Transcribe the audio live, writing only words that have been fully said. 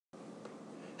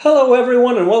Hello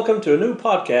everyone and welcome to a new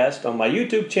podcast on my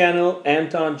YouTube channel,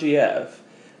 Anton GF.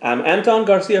 I'm Anton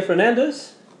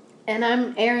Garcia-Fernandez. And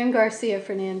I'm Erin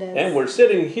Garcia-Fernandez. And we're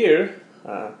sitting here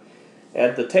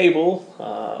at the table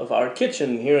of our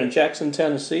kitchen here in Jackson,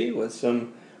 Tennessee with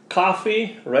some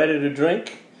coffee ready to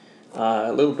drink.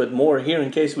 A little bit more here in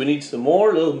case we need some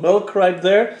more. A little milk right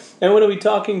there. And we're going to be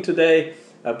talking today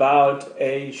about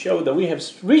a show that we have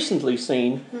recently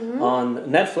seen on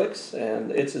Netflix.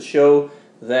 And it's a show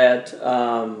that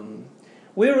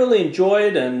we really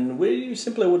enjoyed, and we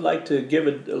simply would like to give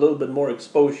it a little bit more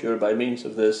exposure by means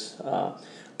of this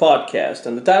podcast.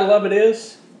 And the title of it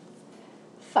is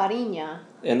Fariña.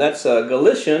 And that's a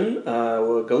Galician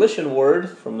word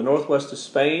from the northwest of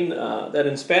Spain that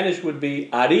in Spanish would be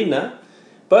harina,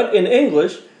 but in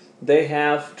English they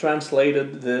have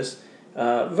translated this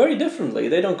very differently.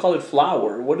 They don't call it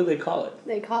flour. What do they call it?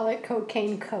 They call it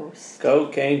Cocaine Coast.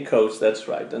 Cocaine Coast, that's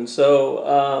right. And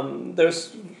so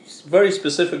there's very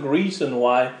specific reason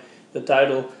why the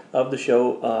title of the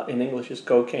show in English is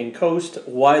Cocaine Coast,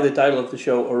 why the title of the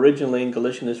show originally in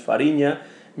Galician is Fariña,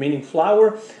 meaning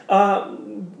flour.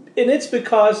 And it's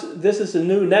because this is a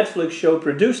new Netflix show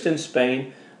produced in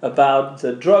Spain about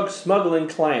the drug-smuggling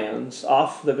clans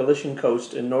off the Galician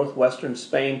coast in northwestern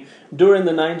Spain during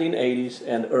the 1980s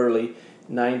and early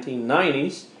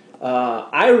 1990s.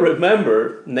 I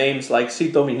remember names like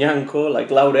Cito Miñanco, like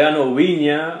Laureano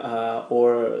Viña,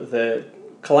 or the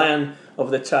clan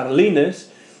of the Charlines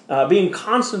being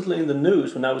constantly in the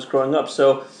news when I was growing up.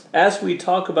 So as we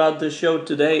talk about this show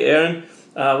today, Erin,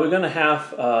 we're going to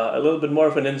have a little bit more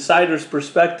of an insider's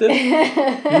perspective.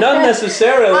 Not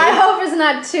necessarily. I hope it's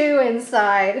not too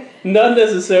inside. Not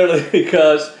necessarily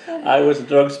because I was a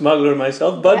drug smuggler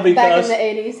myself, but because... Back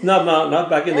in the 80s. Not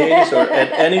back in the 80s or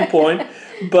at any point,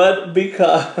 but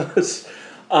because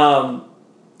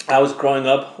I was growing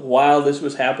up while this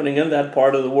was happening in that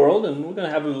part of the world, and we're going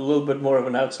to have a little bit more of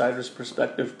an outsider's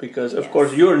perspective because, of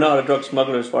course, you're not a drug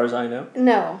smuggler as far as I know.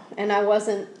 No, and I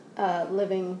wasn't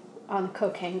living on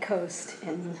Cocaine Coast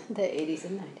in the 80s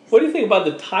and 90s. What do you think about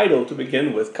the title to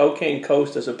begin with, Cocaine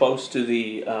Coast, as opposed to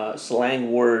the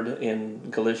slang word in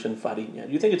Galician, Fariña?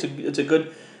 Do you think it's a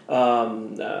good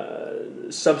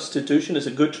substitution? Is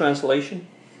a good translation?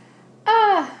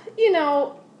 I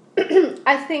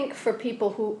think for people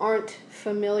who aren't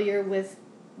familiar with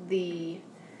the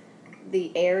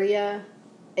area,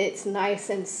 it's nice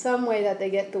in some way that they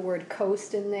get the word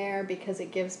coast in there because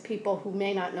it gives people who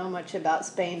may not know much about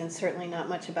Spain and certainly not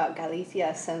much about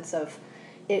Galicia a sense of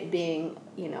it being,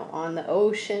 on the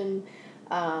ocean.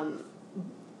 And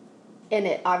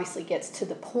it obviously gets to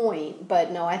the point,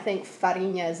 but no, I think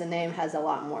Fariña as a name has a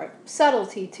lot more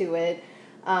subtlety to it.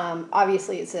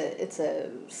 Obviously, it's a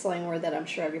slang word that I'm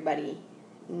sure everybody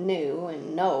knew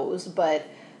and knows, but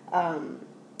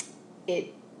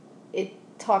it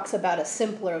talks about a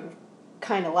simpler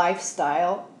kind of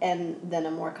lifestyle and then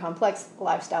a more complex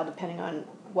lifestyle depending on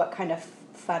what kind of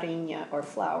farina or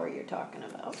flour you're talking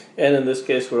about. And in this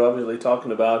case, we're obviously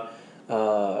talking about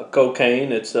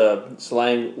cocaine. It's a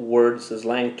slang word, it's a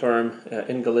slang term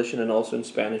in Galician and also in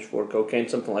Spanish for cocaine,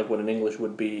 something like what in English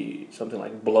would be something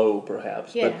like blow,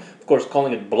 perhaps. Yeah. But of course,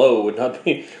 calling it blow would not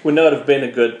have been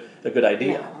a good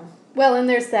idea. No. Well, and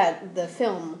there's the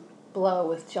film Blow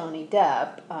with Johnny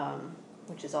Depp,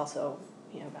 which is also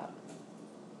about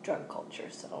drug culture.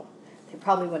 So they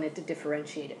probably wanted to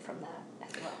differentiate it from that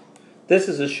as well. This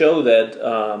is a show that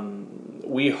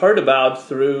we heard about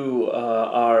through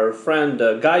our friend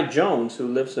Guy Jones, who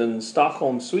lives in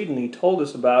Stockholm, Sweden. He told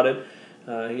us about it.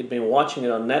 He'd been watching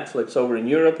it on Netflix over in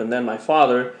Europe, and then my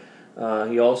father,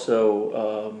 he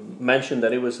also mentioned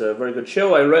that it was a very good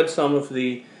show. I read some of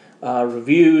the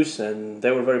reviews, and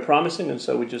they were very promising, and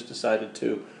so we just decided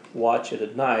to watch it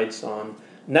at nights on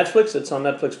Netflix. It's on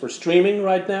Netflix for streaming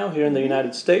right now here in the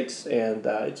United States, and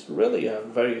it's really a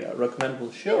very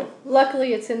recommendable show. Yeah.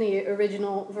 Luckily, it's in the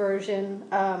original version.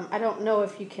 I don't know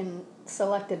if you can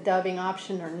select a dubbing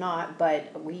option or not,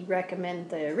 but we recommend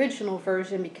the original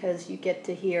version because you get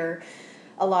to hear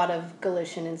a lot of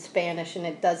Galician and Spanish, and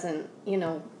it doesn't,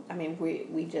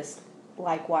 we just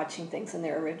like watching things in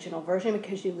their original version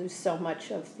because you lose so much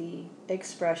of the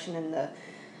expression and the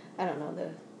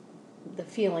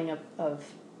feeling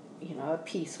of a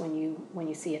piece when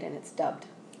you see it and it's dubbed.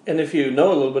 And if you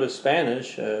know a little bit of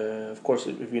Spanish, of course,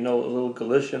 if you know a little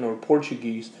Galician or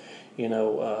Portuguese,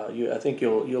 I think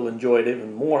you'll enjoy it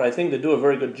even more. I think they do a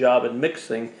very good job at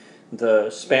mixing the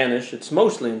Spanish. It's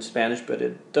mostly in Spanish, but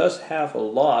it does have a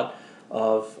lot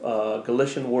of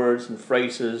Galician words and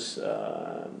phrases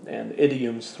and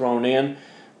idioms thrown in.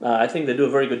 I think they do a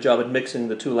very good job at mixing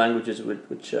the two languages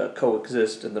which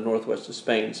coexist in the northwest of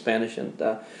Spain, Spanish and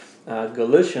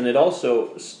Galician. It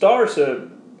also stars a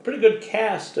pretty good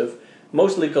cast of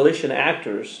mostly Galician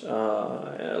actors.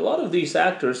 A lot of these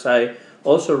actors I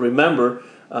also remember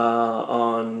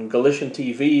on Galician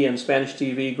TV and Spanish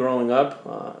TV growing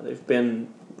up. They've been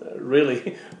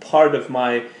really part of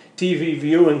my TV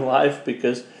viewing life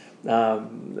because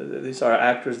these are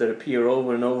actors that appear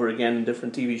over and over again in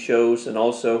different TV shows and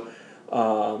also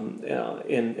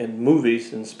in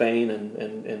movies in Spain and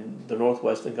in the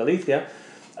Northwest in Galicia.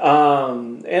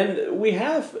 And we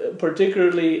have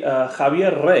particularly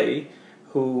Javier Rey,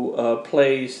 who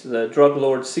plays the drug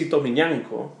lord Cito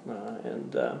Miñanco,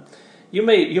 and you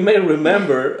may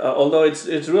remember, although it's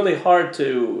really hard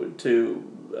to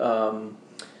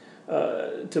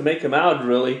make him out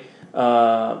really,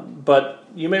 but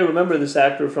you may remember this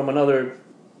actor from another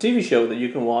TV show that you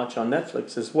can watch on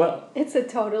Netflix as well. It's a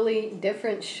totally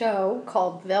different show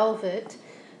called Velvet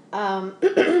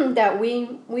that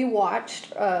we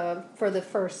watched for the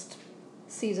first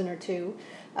season or two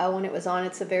when it was on.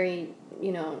 It's a very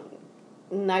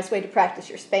nice way to practice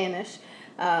your Spanish.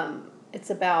 It's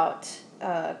about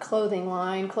a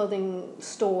clothing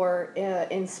store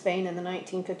in Spain in the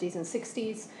 1950s and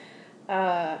 60s.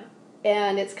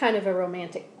 And it's kind of a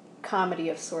romantic comedy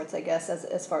of sorts, I guess,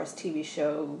 as far as TV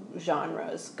show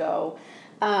genres go.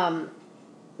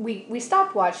 We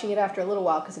stopped watching it after a little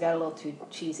while because it got a little too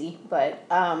cheesy. But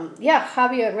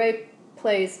Javier Rey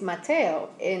plays Mateo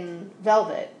in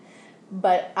Velvet.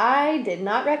 But I did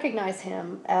not recognize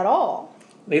him at all.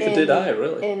 Neither did I,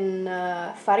 really. In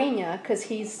Fariña, because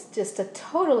he's just a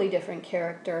totally different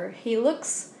character. He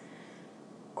looks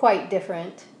quite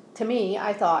different to me,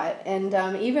 I thought. And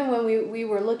even when we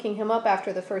were looking him up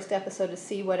after the first episode to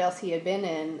see what else he had been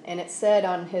in, and it said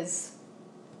on his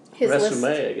resume, list,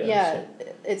 I guess. Yeah,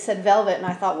 it said Velvet, and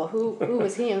I thought, well, who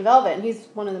was he in Velvet? And he's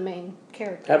one of the main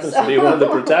characters. Happens to be one of the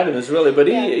protagonists, really. But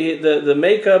the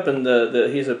makeup and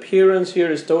his appearance here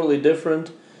is totally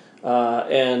different.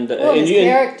 And his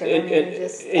character.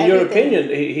 In your opinion,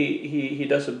 he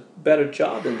does a better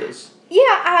job in this.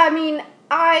 Yeah, I mean,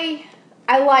 I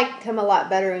liked him a lot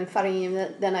better in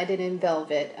Fariña than I did in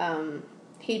Velvet.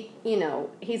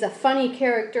 He's a funny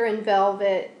character in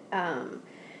Velvet.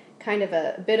 Kind of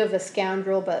a bit of a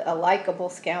scoundrel, but a likable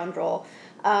scoundrel.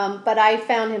 But I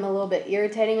found him a little bit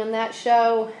irritating on that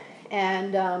show.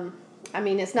 And,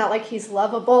 it's not like he's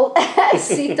lovable as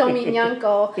Cito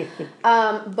Miñanco,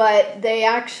 but they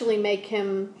actually make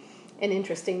him an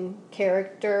interesting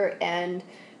character. And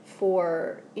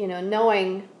for,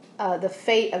 knowing the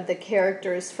fate of the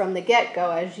characters from the get-go,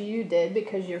 as you did,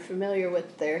 because you're familiar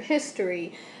with their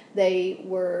history, they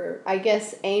were, I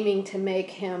guess, aiming to make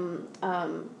him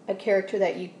a character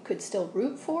that you could still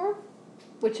root for,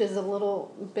 which is a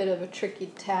little bit of a tricky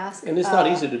task. And it's not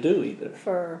easy to do either.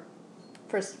 For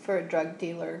a drug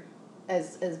dealer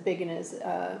as big and as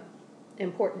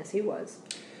important as he was.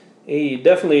 He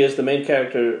definitely is the main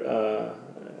character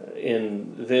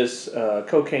in this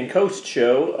Cocaine Coast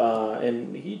show,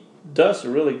 and he does a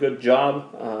really good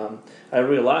job. I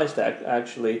realized that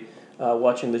actually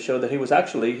watching the show that he is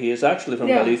actually from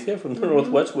Galicia, from the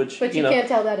Northwest, which but you can't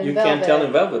tell that in Velvet. Can't tell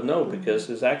in Velvet, no, because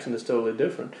his accent is totally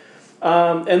different.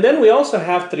 And then we also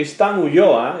have Tristan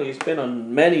Ulloa. He's been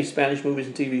on many Spanish movies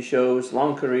and TV shows,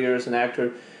 long career as an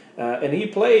actor, and he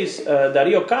plays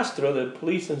Darío Castro, the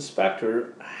police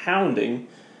inspector, hounding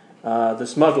the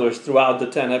smugglers throughout the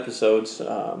 10 episodes,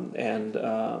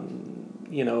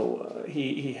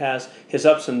 he has his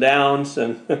ups and downs,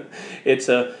 and it's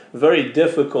a very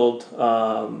difficult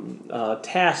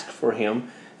task for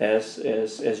him, as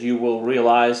you will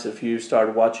realize if you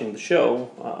start watching the show,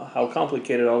 how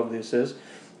complicated all of this is.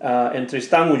 And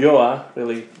Tristan Ulloa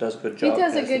really does a good job. He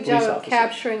does a good job of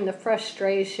capturing the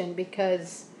frustration,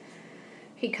 because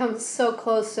he comes so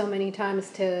close so many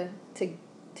times to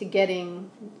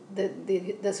getting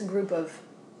this group of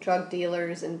drug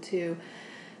dealers into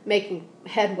making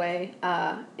headway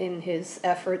in his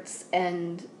efforts,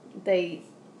 and they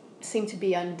seem to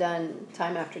be undone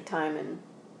time after time,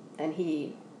 and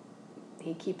he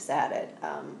keeps at it.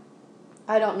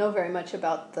 I don't know very much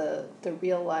about the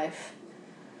real life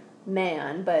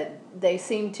man, but they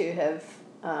seem to have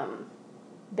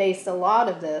based a lot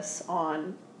of this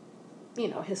on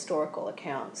historical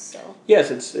accounts. So yes,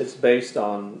 it's based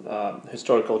on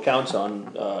historical accounts,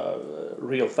 on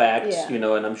real facts, and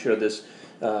I'm sure this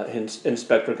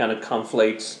inspector kind of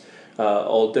conflates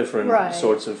all different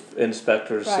sorts of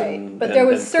inspectors. Right. But there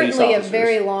was certainly it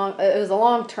was a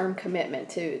long-term commitment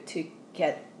to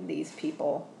get these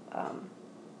people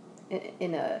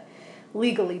in a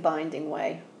legally binding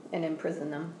way and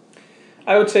imprison them.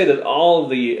 I would say that all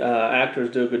the actors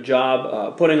do a good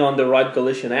job putting on the right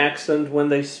Galician accent when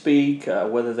they speak,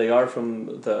 whether they are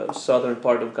from the southern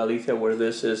part of Galicia where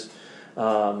this is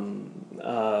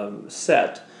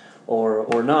set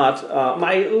or not.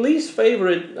 My least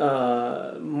favorite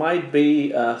might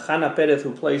be Hanna Perez,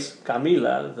 who plays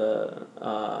Camila, the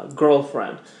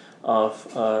girlfriend of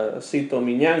Cito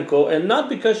Miñanco, and not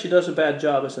because she does a bad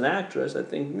job as an actress. I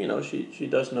think she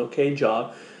does an okay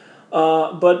job.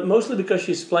 But mostly because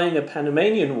she's playing a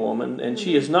Panamanian woman, and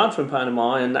she is not from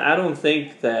Panama, and I don't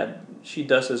think that she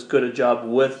does as good a job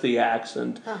with the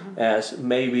accent as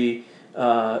maybe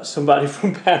somebody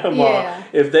from Panama. Yeah.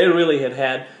 If they really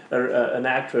had an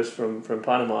actress from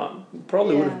Panama,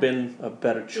 probably would have been a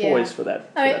better choice for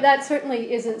that. I mean, that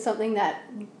certainly isn't something that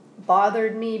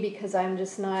bothered me because I'm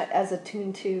just not as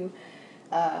attuned to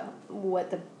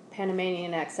what the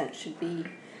Panamanian accent should be.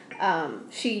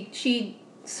 She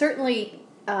certainly,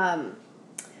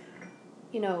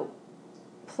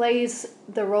 plays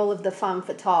the role of the femme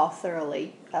fatale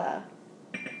thoroughly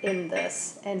in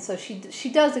this, and so she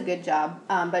does a good job.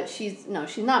 But she's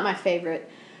not my favorite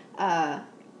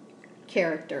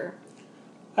character.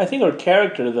 I think her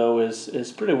character, though,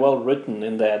 is pretty well written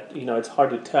in that it's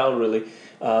hard to tell really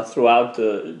throughout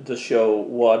the show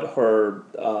what her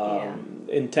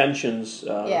intentions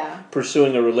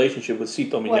pursuing a relationship with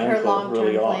Cito What her Miñanco long-term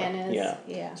really are. plan is.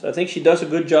 Yeah. So I think she does a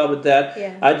good job at that.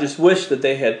 Yeah. I just wish that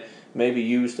they had maybe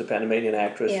used a Panamanian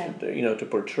actress to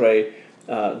portray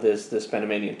this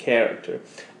Panamanian character.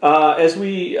 As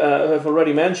we have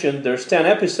already mentioned, there's 10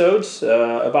 episodes,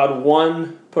 about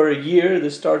one per year.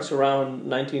 This starts around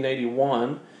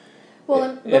 1981.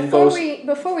 Well,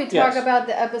 before we talk about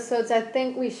the episodes, I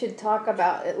think we should talk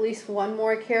about at least one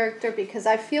more character because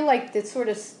I feel like the sort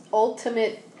of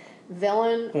ultimate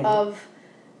villain of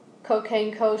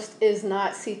Cocaine Coast is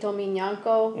not Cito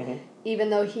Miñanco, even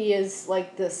though he is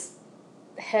like this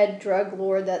head drug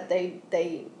lord that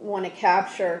they want to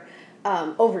capture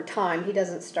over time. He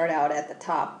doesn't start out at the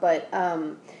top, but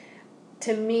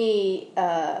to me,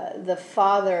 the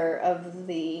father of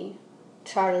the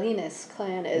Charlines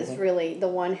clan is really the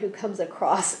one who comes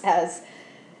across as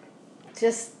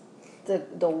just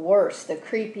the worst, the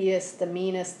creepiest, the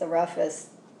meanest, the roughest.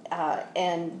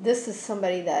 And this is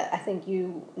somebody that I think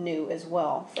you knew as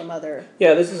well from other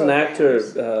this is programs. an actor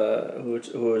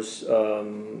whose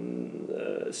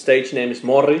stage name is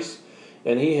Morris,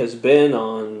 and he has been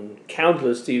on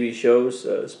countless TV shows,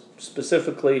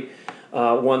 specifically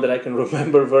one that I can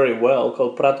remember very well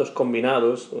called Pratos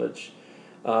Combinados, which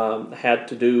had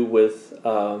to do with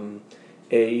a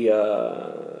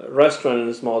restaurant in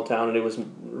a small town, and it was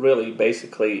really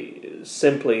basically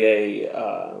simply a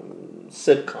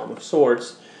sitcom of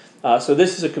sorts. So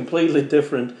this is a completely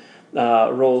different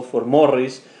role for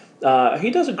Morris.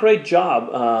 He does a great job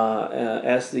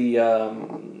as the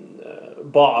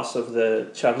boss of the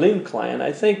Charlin clan.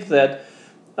 I think that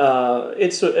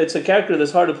it's a character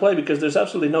that's hard to play because there's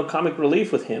absolutely no comic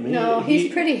relief with him.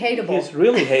 He's pretty hateable. He's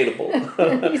really hateable.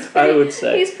 I would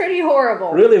say he's pretty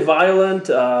horrible. Really violent.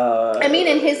 I mean,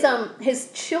 and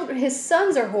his children, his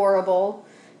sons are horrible.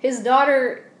 His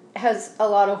daughter has a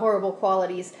lot of horrible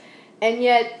qualities, and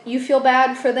yet you feel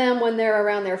bad for them when they're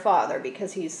around their father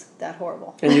because he's that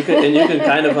horrible. And you can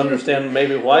kind of understand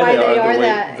maybe why they are the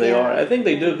way they are. I think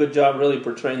they do a good job really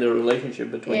portraying the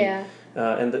relationship between.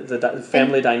 And the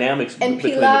family dynamics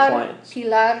between the clients.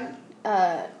 Pilar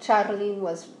Charlene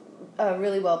was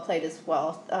really well played as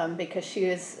well because she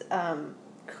is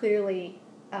clearly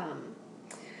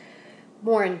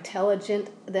more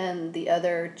intelligent than the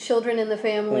other children in the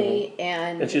family,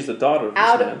 and she's the daughter of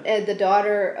this man. The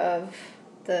daughter of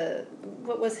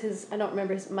what was his? I don't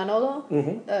remember his Manolo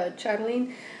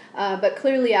Charlene, but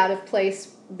clearly out of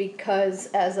place. Because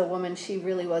as a woman, she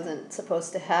really wasn't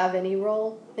supposed to have any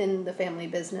role in the family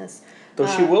business. Though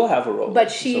she will have a role.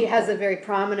 But she has a very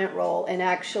prominent role and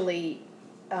actually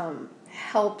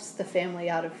helps the family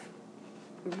out of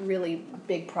really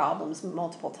big problems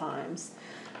multiple times.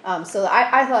 So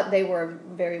I thought they were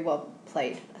very well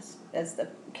played as the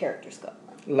characters go.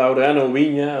 Laureano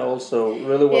Viña, also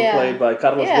really well played by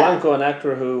Carlos Blanco, an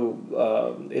actor who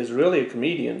is really a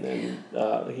comedian. And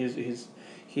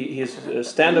he's a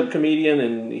stand-up comedian,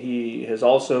 and he has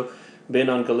also been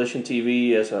on Galician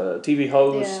TV as a TV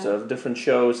host of different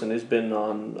shows, and has been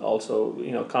on also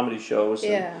comedy shows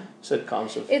and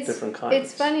sitcoms of different kinds.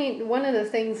 It's funny. One of the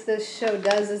things this show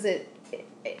does is it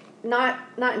not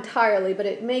entirely, but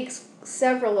it makes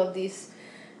several of these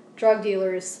drug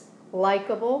dealers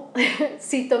likable.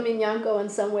 Cito Miñanco in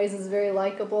some ways is very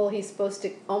likable. He's supposed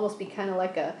to almost be kind of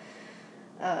like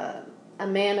a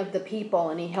man of the people,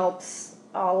 and he helps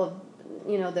all of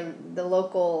the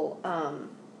local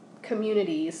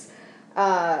communities,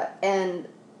 and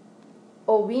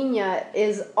Oviña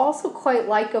is also quite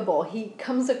likable. He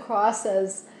comes across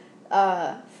as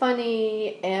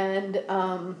funny and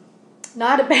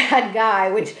not a bad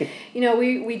guy, which,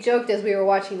 we joked as we were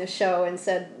watching the show and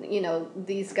said,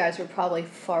 these guys were probably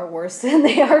far worse than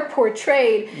they are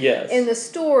portrayed in the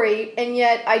story, and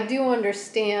yet I do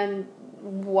understand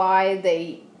why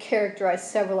they characterize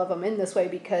several of them in this way,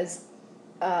 because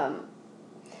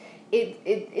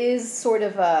it is sort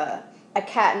of a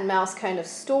cat and mouse kind of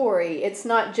story. It's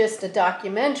not just a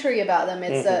documentary about them,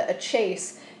 it's a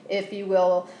chase, if you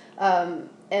will,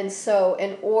 and so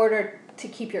in order to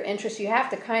keep your interest, you have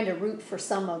to kind of root for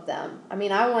some of them. I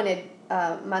mean, I wanted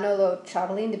Manolo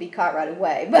Charlene to be caught right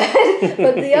away,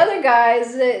 but the other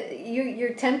guys,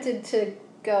 you're tempted to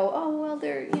go, oh, well,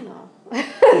 they're,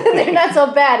 they're not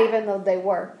so bad, even though they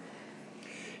were.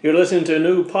 You're listening to a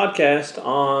new podcast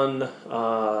on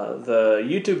the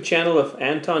YouTube channel of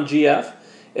Anton GF,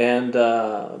 and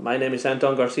my name is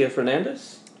Anton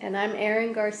Garcia-Fernandez. And I'm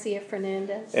Erin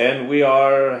Garcia-Fernandez. And we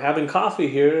are having coffee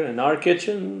here in our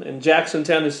kitchen in Jackson,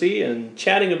 Tennessee, and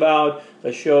chatting about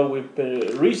a show we've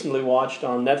recently watched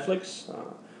on Netflix,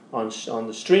 on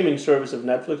the streaming service of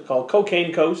Netflix, called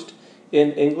Cocaine Coast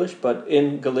in English, but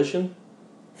in Galician.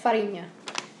 Fariña.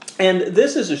 And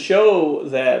this is a show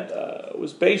that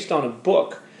was based on a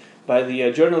book by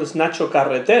the journalist Nacho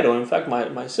Carretero. In fact,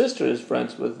 my sister is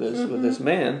friends with this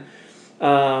man.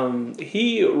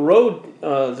 He wrote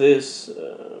this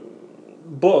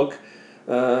book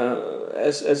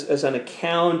as an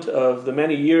account of the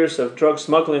many years of drug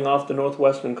smuggling off the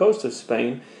northwestern coast of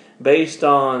Spain, based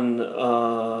on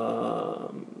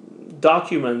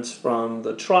documents from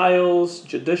the trials,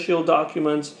 judicial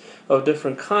documents of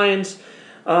different kinds.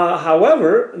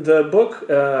 However, the book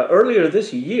earlier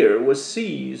this year was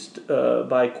seized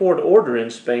by court order in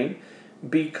Spain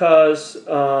because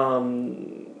I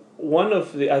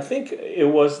think it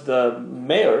was the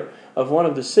mayor of one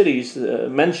of the cities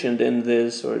mentioned in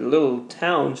this, or little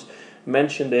towns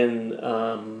mentioned in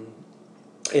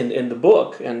the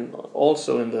book and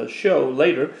also in the show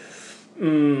later.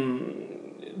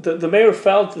 The mayor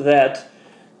felt that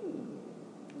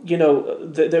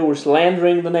they were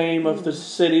slandering the name of the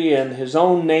city and his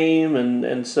own name,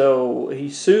 and so he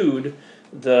sued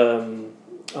the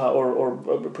or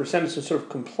presented some sort of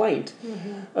complaint.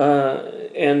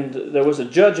 And there was a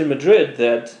judge in Madrid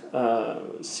that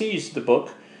seized the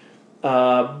book,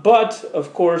 but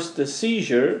of course the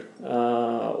seizure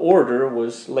order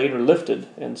was later lifted,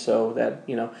 and so that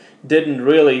didn't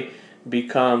really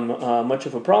become much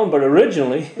of a problem. But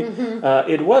originally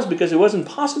it was, because it wasn't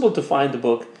possible to find the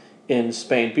book in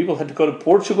Spain. People had to go to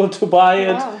Portugal to buy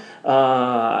it. Wow.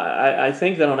 I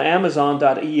think that on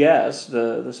Amazon.es,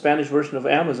 the Spanish version of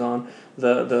Amazon,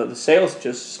 the sales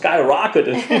just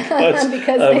skyrocketed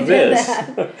because of this.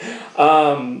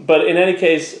 But in any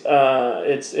case,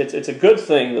 it's a good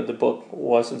thing that the book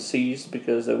wasn't seized,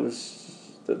 because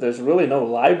there's really no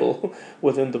libel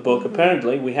within the book.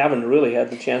 Apparently, we haven't really had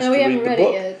the chance to read the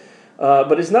book. Yet.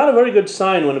 But it's not a very good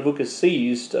sign when a book is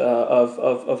seized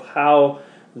of how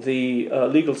the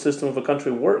legal system of a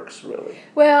country works, really.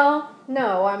 Well,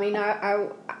 no, I mean, I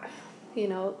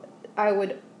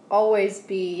would always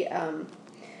be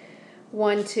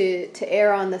one to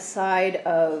err on the side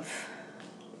of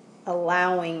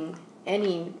allowing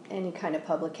any kind of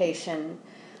publication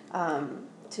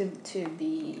to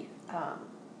be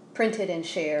printed and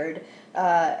shared.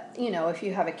 If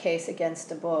you have a case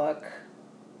against a book.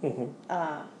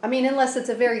 I mean, unless it's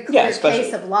a very clear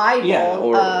case of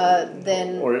libel,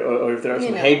 then... Or if there are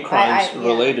some hate crimes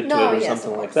related to it or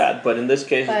something like that. But in this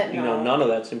case, none of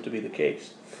that seemed to be the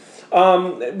case.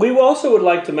 We also would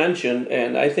like to mention,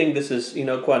 and I think this is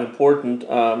quite important,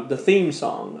 the theme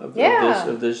song of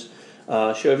this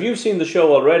show. If you've seen the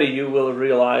show already, you will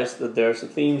realize that there's a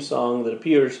theme song that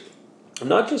appears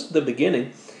not just at the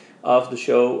beginning of the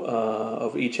show,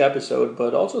 of each episode,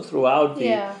 but also throughout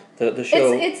the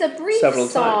show. It's a brief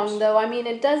song, though. I mean,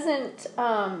 it doesn't.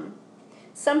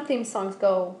 Some theme songs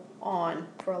go on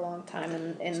for a long time,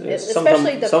 and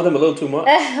especially some of them a little too much.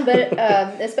 But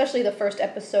especially the first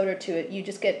episode or two, you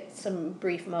just get some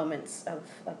brief moments of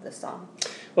the song.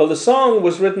 Well, the song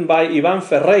was written by Iván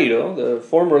Ferreiro, the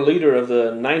former leader of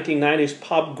the 1990s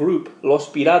pop group Los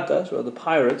Piratas, or the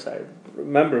Pirates. I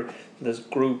remember this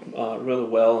group really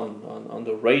well on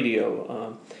the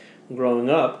radio growing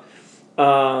up.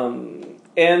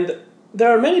 And there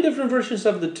are many different versions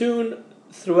of the tune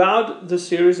throughout the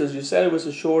series. As you said, it was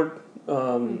a short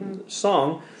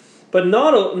song, but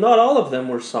not all of them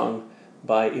were sung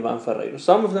by Ivan Ferreiro.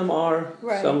 Some of them are,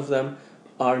 Right. some of them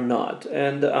are not.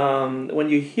 And when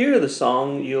you hear the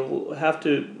song, you'll have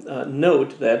to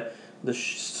note that the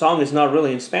song is not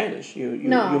really in Spanish.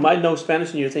 No. You might know Spanish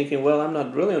and you're thinking, well, I'm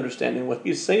not really understanding what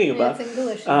he's singing about. It's in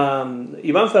Galician.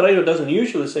 Ivan Ferreiro doesn't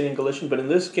usually sing in Galician, but in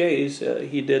this case,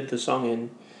 he did the song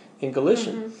in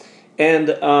Galician. And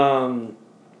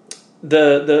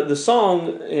the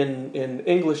song in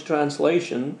English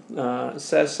translation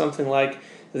says something like,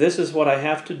 "This is what I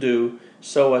have to do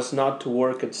so as not to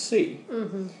work at sea."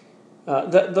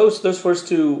 Those first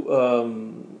two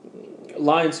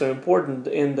lines are important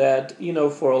in that,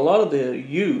 for a lot of the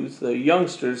youth, the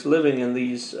youngsters living in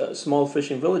these small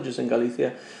fishing villages in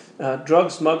Galicia, drug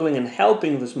smuggling and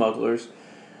helping the smugglers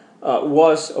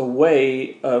was a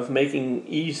way of making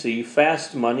easy,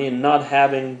 fast money and not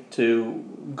having to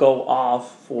go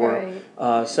off for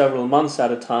several months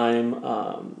at a time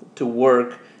to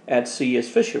work at sea as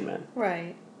fishermen.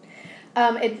 Right.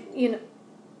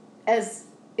 As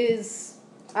is,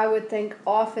 I would think,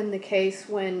 often the case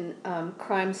when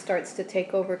crime starts to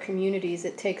take over communities,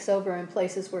 it takes over in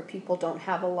places where people don't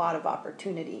have a lot of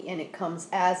opportunity, and it comes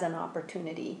as an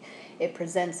opportunity. It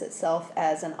presents itself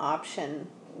as an option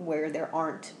where there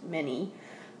aren't many.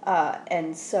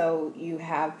 And so you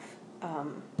have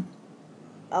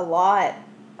a lot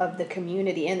of the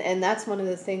community. And that's one of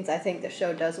the things I think the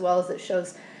show does well, is it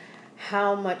shows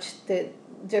how much the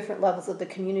different levels of the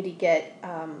community get,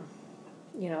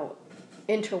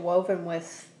 interwoven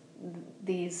with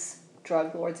these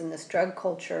drug lords and this drug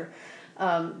culture,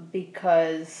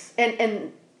 because,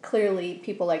 and clearly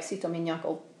people like Cito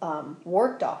Miñaco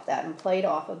worked off that and played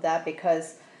off of that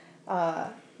because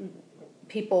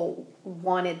people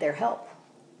wanted their help.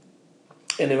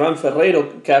 And Ivan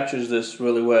Ferreiro captures this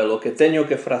really well. O que tenho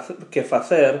que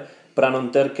fazer para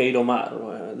não ter que ir ao mar.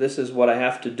 This is what I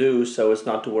have to do so as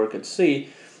not to work at sea.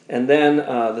 And then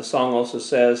the song also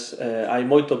says, "Há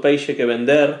muito peixe que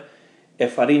vender e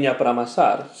farinha para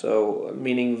amassar." So,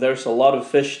 meaning there's a lot of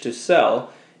fish to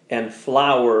sell and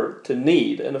flour to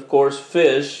knead. And of course,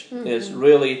 fish is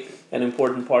really an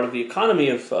important part of the economy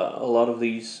of a lot of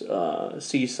these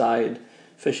seaside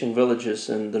fishing villages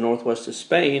in the northwest of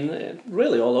Spain, and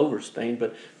really all over Spain,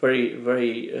 but very,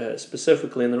 very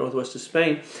specifically in the northwest of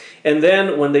Spain. And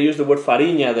then when they use the word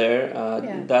Fariña there,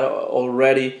 that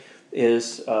already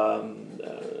is,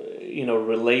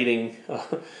 relating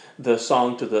the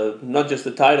song to not just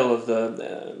the title of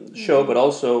the show, but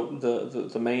also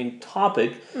the main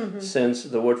topic, since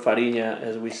the word Fariña,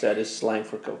 as we said, is slang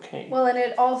for cocaine. Well, and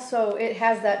it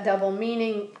has that double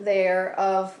meaning there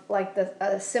of like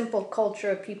a simple culture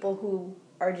of people who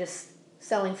are just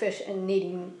selling fish and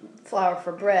needing flour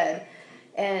for bread,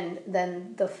 and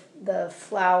then the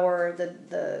flour,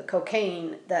 the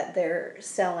cocaine that they're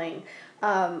selling.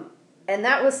 And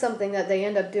that was something that they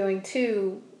end up doing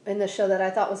too in the show that I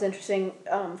thought was interesting.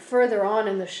 Further on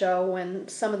in the show, when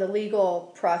some of the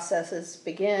legal processes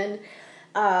begin,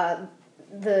 some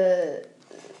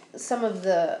of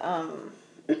the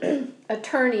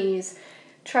attorneys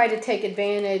try to take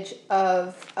advantage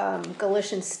of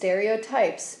Galician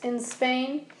stereotypes in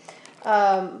Spain,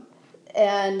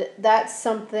 and that's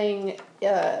something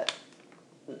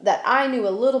that I knew a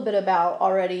little bit about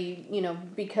already,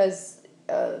 because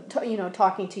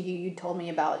talking to you, you told me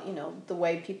about, the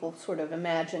way people sort of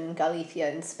imagine Galicia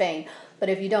in Spain. But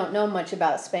if you don't know much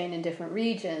about Spain in different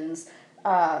regions,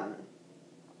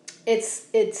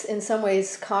 it's in some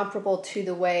ways comparable to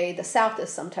the way the South is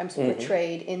sometimes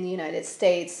portrayed in the United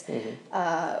States,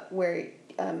 where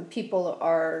people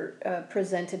are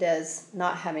presented as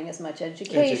not having as much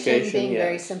education, being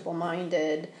very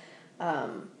simple-minded,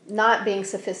 not being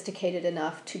sophisticated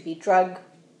enough to be drug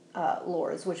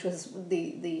lords, which was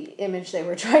the image they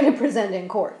were trying to present in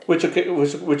court. Which of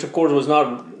course was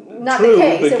not true, the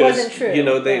case. Because, it wasn't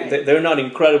true. They're not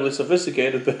incredibly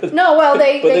sophisticated, but no, well,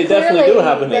 they definitely do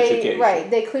have an education. Right,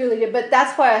 they clearly did. But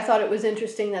that's why I thought it was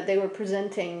interesting that they were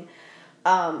presenting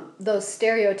those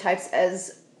stereotypes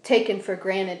as taken for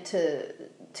granted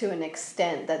to an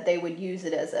extent that they would use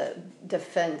it as a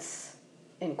defense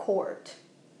in court.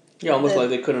 Yeah, almost like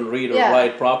they couldn't read or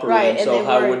wite properly, and so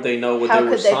how would they know what they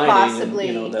were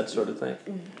signing, and that sort of thing.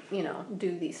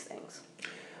 Do these things.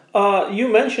 You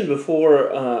mentioned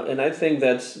before, and I think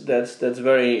that's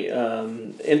very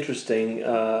interesting,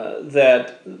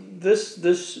 that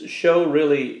this show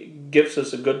really gives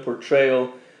us a good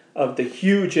portrayal of the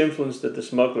huge influence that the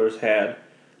smugglers had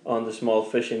on the small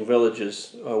fishing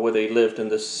villages where they lived in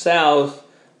the south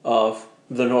of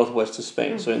the northwest of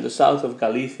Spain, so in the south of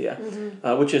Galicia,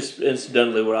 which is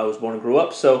incidentally where I was born and grew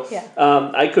up. So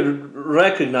I could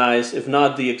recognize, if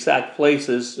not the exact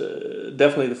places,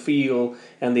 definitely the feel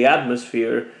and the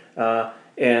atmosphere.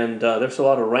 And there's a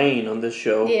lot of rain on this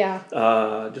show.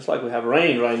 Just like we have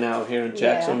rain right now here in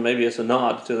Jackson. Maybe it's a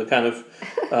nod to the kind of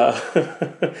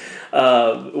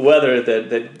weather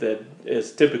that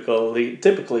is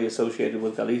typically associated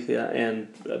with Galicia, and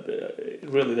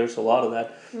really there's a lot of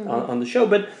that on the show.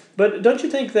 But don't you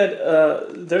think that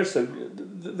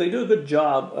they do a good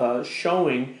job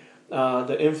showing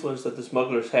the influence that the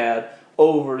smugglers had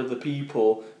over the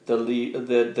people that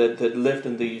lived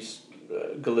in these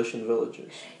Galician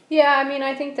villages? Yeah, I mean,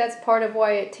 I think that's part of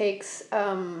why it takes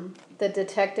the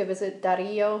detective, is it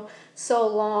Darío, so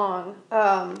long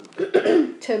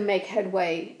to make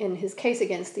headway in his case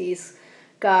against these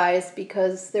guys,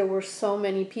 because there were so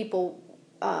many people,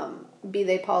 be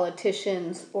they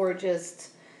politicians or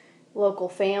just local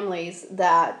families,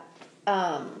 that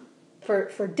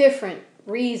for different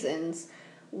reasons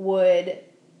would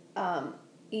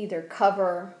either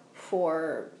cover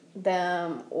for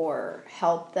them or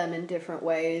help them in different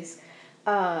ways.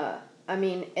 I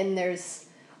mean, and there's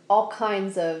all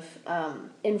kinds of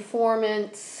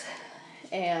informants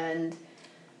and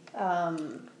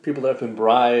people that have been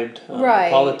bribed,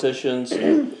 politicians,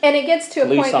 and it gets to a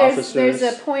point. officers. There's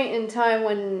a point in time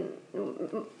when,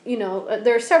 you know,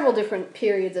 there are several different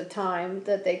periods of time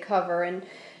that they cover, and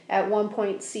at one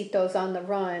point Cito's on the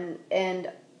run,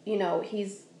 and you know he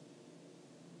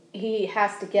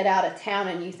has to get out of town,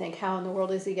 and you think, how in the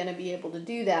world is he going to be able to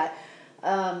do that?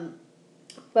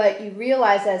 But you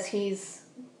realize as he's,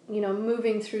 you know,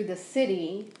 moving through the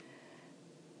city,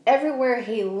 everywhere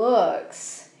he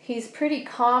looks, he's pretty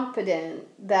confident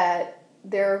that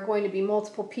there are going to be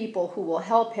multiple people who will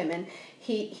help him, and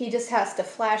he just has to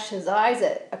flash his eyes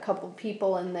at a couple of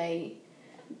people, and they,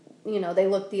 you know, they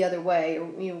look the other way, or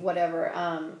you know, whatever.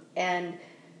 And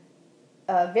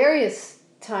various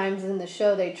times in the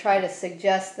show they try to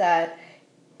suggest that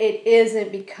it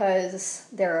isn't because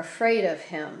they're afraid of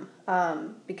him,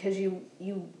 because you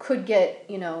could get,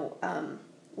 you know,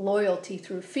 loyalty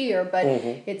through fear, but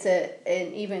it's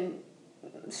an even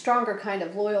stronger kind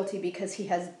of loyalty because he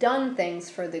has done things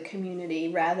for the community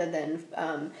rather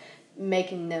than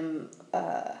making them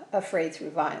afraid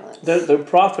through violence. They're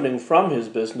profiting from his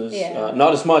business,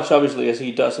 not as much obviously as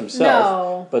he does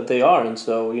himself, but they are, and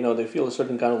so you know they feel a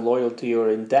certain kind of loyalty or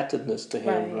indebtedness to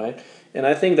him, right? And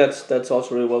I think that's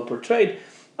also really well portrayed.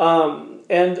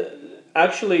 And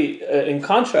actually, in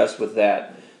contrast with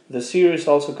that, the series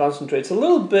also concentrates a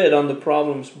little bit on the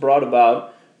problems brought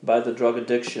about by the drug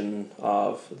addiction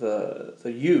of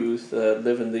the youth that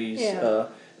live in these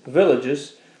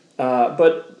villages.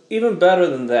 But even better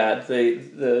than that,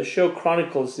 the show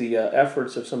chronicles the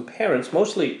efforts of some parents,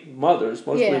 mostly mothers,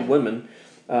 mostly women,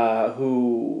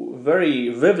 who very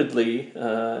vividly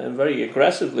and very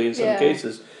aggressively in some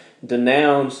cases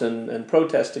denounce and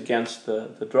protest against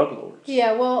the drug lords.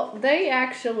 Yeah, well, they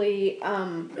actually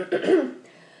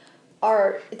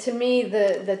are, to me,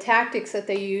 the tactics that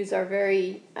they use are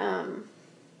very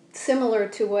similar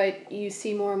to what you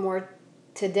see more and more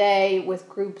today with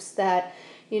groups that,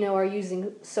 you know, are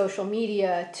using social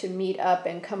media to meet up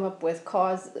and come up with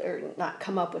not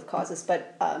come up with causes,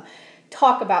 but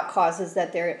talk about causes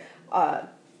that they're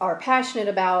are passionate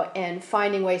about, and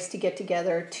finding ways to get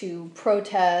together to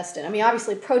protest. And I mean,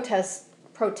 obviously,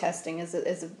 protesting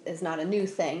is not a new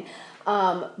thing,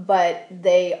 but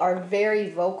they are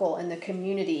very vocal in the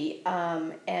community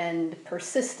and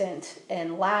persistent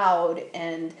and loud.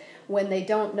 And when they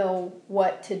don't know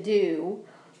what to do,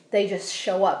 they just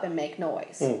show up and make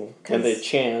noise. And they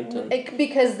chant.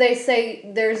 Because they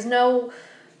say there's no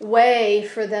way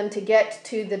for them to get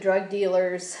to the drug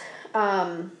dealers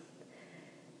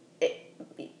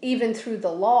even through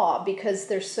the law, because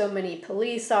there's so many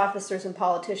police officers and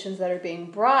politicians that are being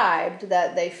bribed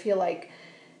that they feel like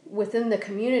within the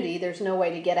community there's no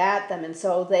way to get at them, and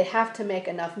so they have to make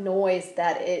enough noise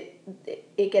that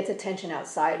it gets attention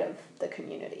outside of the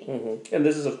community. And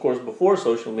this is, of course, before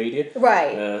social media,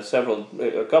 right?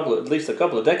 At least a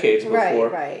couple of decades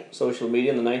before social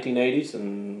media in the 1980s,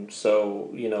 and so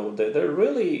you know they're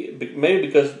really, maybe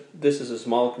because this is a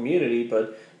small community,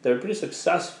 but they're pretty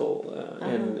successful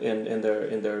in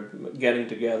their getting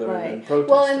together and protesting.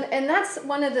 Well, and that's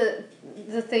one of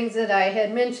the things that I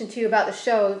had mentioned to you about the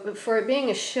show. For it being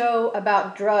a show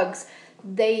about drugs,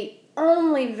 they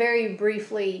only very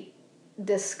briefly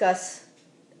discuss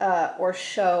or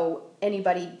show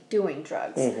anybody doing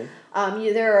drugs.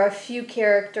 There are a few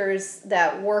characters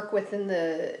that work within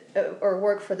or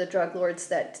work for the drug lords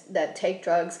that take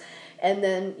drugs. And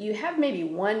then you have maybe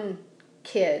one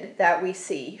kid that we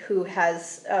see who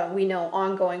has, we know,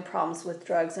 ongoing problems with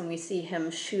drugs, and we see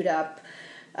him shoot up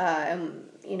and,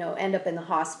 end up in the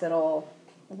hospital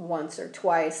once or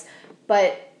twice.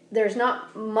 But there's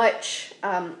not much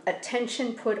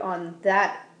attention put on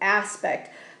that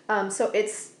aspect. So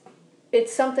it's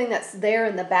something that's there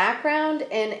in the background,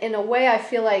 and in a way I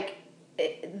feel like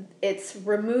it's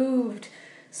removed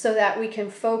so that we can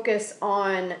focus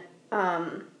on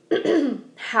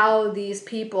how these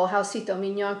people, how Cito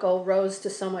Miñanco rose to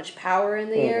so much power in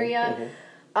the area.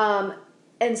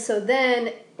 And so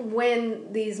then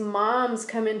when these moms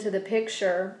come into the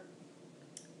picture,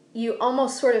 you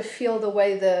almost sort of feel the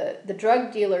way the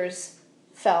drug dealers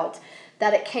felt,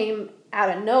 that it came out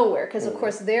of nowhere. Because, of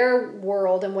course, their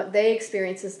world and what they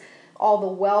experience is all the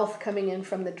wealth coming in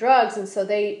from the drugs. And so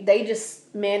they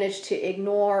just manage to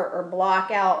ignore or block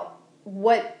out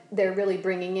what they're really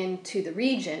bringing into the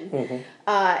region.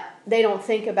 They don't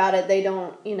think about it. They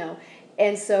don't,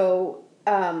 And so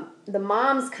the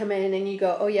moms come in and you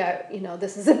go, oh, yeah,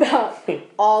 this is about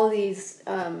all these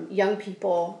young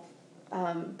people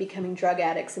becoming drug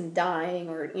addicts and dying,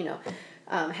 or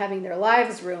having their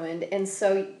lives ruined. And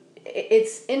so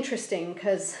it's interesting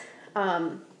because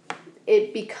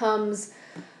it becomes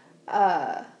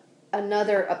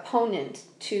another opponent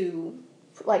to,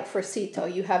 like for Cito,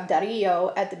 you have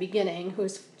Darío at the beginning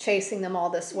who's chasing them all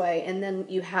this way, and then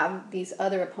you have these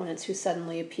other opponents who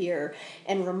suddenly appear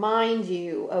and remind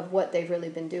you of what they've really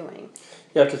been doing.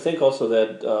 You have to think also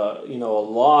that a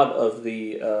lot of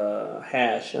the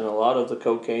hash and a lot of the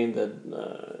cocaine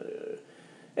that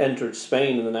entered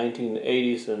Spain in the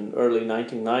 1980s and early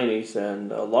 1990s,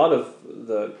 and a lot of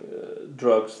the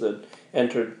drugs that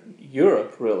entered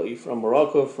Europe, really, from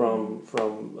Morocco, from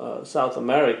South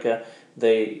America,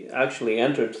 they actually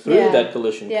entered through that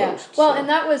Galician coast. Well, and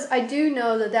that was, I do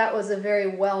know that was a very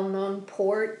well-known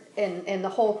port in the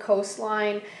whole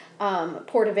coastline,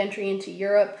 port of entry into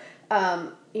Europe.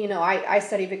 I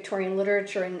study Victorian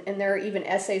literature, and there are even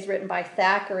essays written by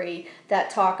Thackeray that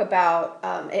talk about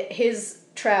his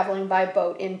traveling by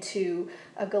boat into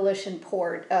a Galician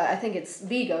port. I think it's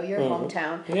Vigo, your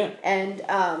hometown. And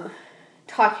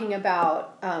talking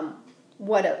about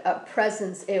what a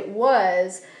presence it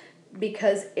was,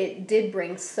 because it did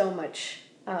bring so much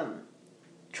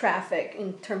traffic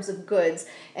in terms of goods,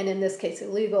 and in this case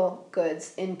illegal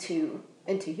goods, into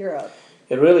Europe.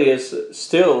 It really is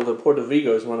still, the Port of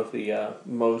Vigo is one of the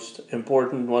most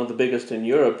important, one of the biggest in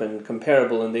Europe, and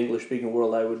comparable in the English-speaking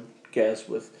world, I would guess,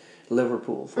 with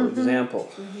Liverpool, for example.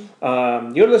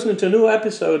 You're listening to a new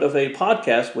episode of a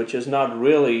podcast, which is not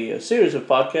really a series of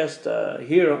podcasts,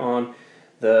 here on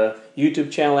the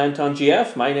YouTube channel Anton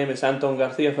GF. My name is Anton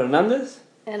Garcia-Fernandez.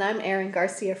 And I'm Erin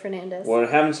Garcia-Fernandez. We're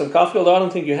having some coffee, although I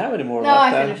don't think you have any more. No,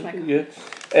 I finished my coffee.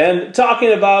 And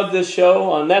talking about this show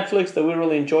on Netflix that we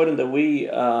really enjoyed and that we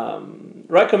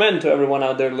recommend to everyone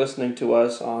out there listening to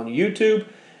us on YouTube.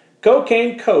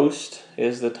 Cocaine Coast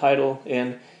is the title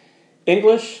in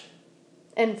English.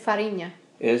 And Fariña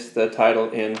is the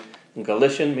title in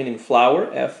Galician, meaning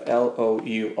flour,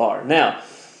 F-L-O-U-R. Now,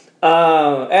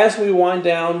 as we wind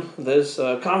down this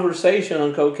conversation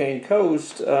on Cocaine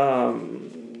Coast,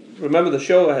 remember the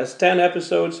show has 10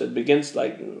 episodes. It begins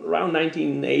like around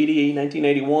 1980,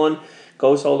 1981,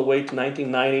 goes all the way to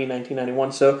 1990,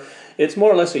 1991. So it's more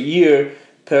or less a year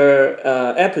per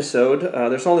episode.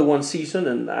 There's only one season,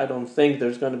 and I don't think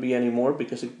there's going to be any more,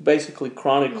 because it basically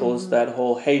chronicles that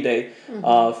whole heyday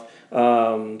of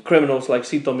criminals like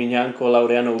Cito Miñanco,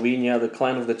 Laureano Viña, the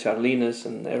clan of the Charlines,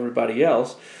 and everybody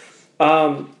else.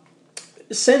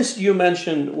 Since you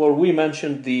mentioned, well, we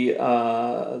mentioned the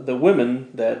women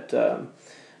that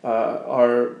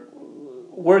are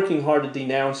working hard at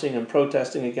denouncing and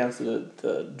protesting against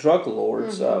the drug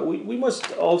lords, we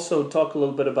must also talk a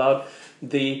little bit about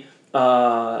the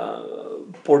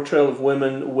portrayal of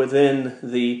women within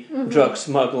the drug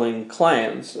smuggling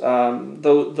clans.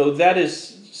 Though that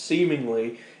is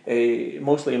seemingly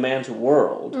mostly a man's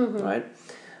world, right?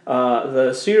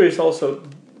 The series also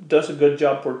does a good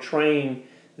job portraying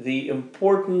the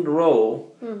important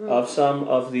role of some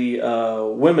of the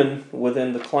women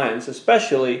within the clans,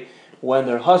 especially when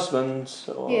their husbands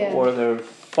or their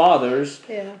fathers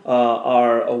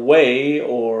are away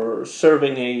or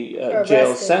serving a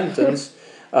jail sentence.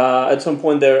 At some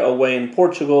point they're away in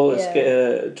Portugal,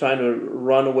 trying to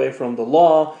run away from the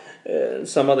law. In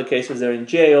some other cases they're in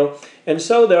jail. And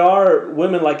so there are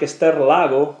women like Esther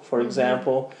Lago, for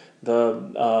example, the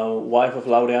wife of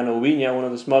Laureano Viña, one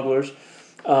of the smugglers,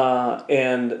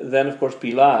 and then of course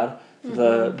Pilar,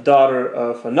 the daughter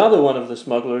of another one of the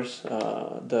smugglers,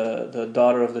 the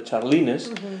daughter of the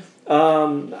Charlines.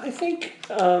 I think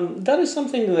that is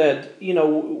something that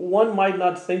one might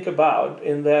not think about.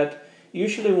 In that,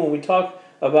 usually when we talk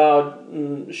about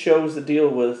shows that deal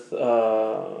with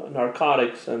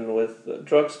narcotics and with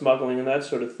drug smuggling and that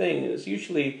sort of thing, is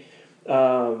usually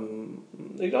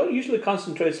it usually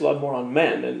concentrates a lot more on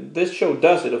men, and this show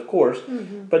does it, of course.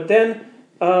 Mm-hmm. But then,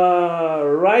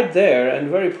 right there and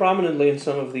very prominently in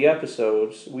some of the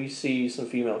episodes, we see some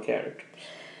female characters.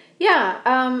 Yeah,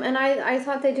 and I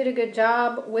thought they did a good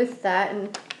job with that,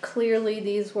 and clearly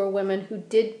these were women who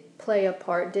did play a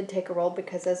part, did take a role,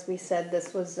 because as we said,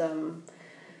 this was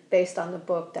based on the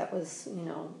book that was,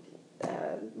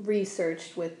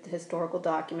 researched with historical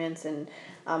documents, and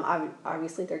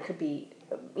obviously there could be,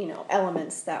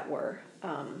 elements that were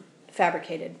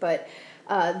fabricated, but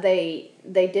they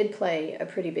did play a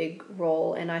pretty big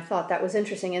role, and I thought that was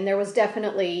interesting, and there was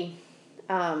definitely,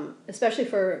 especially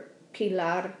for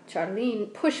Pilar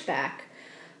Charlene, pushback.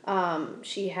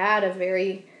 She had a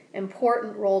very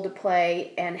important role to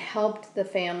play and helped the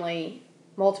family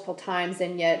multiple times,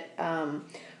 and yet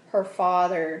her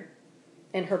father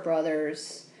and her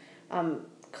brothers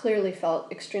clearly felt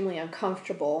extremely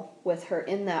uncomfortable with her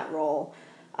in that role,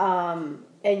 and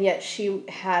yet she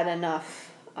had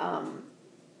enough,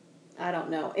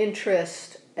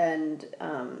 interest and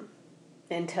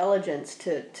intelligence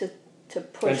to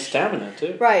push, and stamina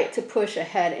too. Right, to push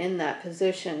ahead in that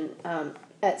position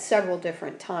at several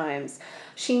different times.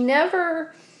 She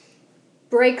never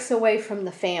breaks away from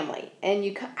the family,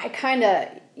 and I kind of,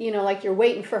 like you're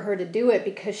waiting for her to do it,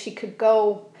 because she could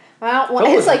go. I don't want.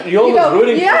 It's like you're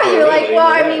rooting for her, you're like, really, well,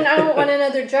 I mean, I don't want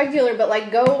another drug dealer, but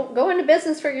like go into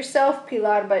business for yourself,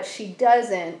 Pilar. But she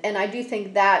doesn't, and I do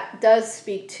think that does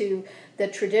speak to the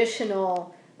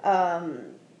traditional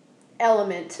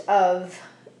element of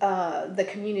the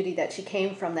community that she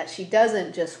came from, that she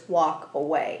doesn't just walk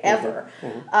away ever.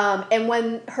 Mm-hmm. And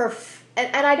when her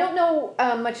and I don't know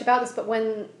much about this, but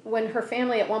when her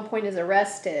family at one point is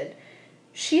arrested,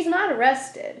 she's not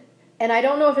arrested, and I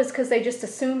don't know if it's because they just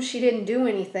assumed she didn't do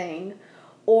anything,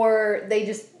 or they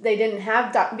didn't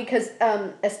have because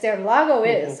Esther Lago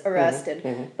is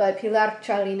arrested, but Pilar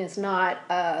Charlene is not.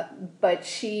 But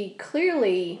she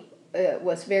clearly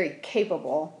was very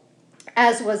capable,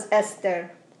 as was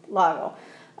Esther Lago,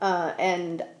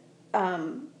 and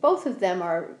both of them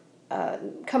are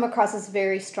come across as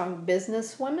very strong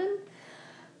businesswomen.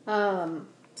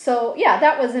 So yeah,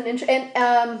 that was an interesting.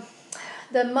 And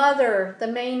the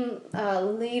main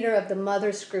leader of the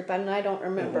mothers group, and I don't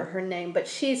remember her name, but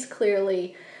she's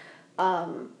clearly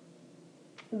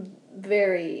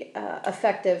very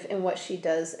effective in what she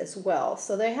does as well.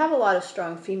 So they have a lot of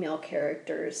strong female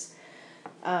characters.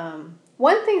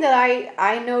 One thing that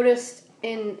I noticed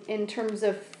in terms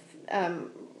of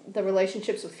the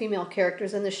relationships with female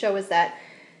characters in the show is that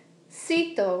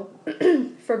Cito,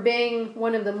 for being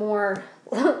one of the more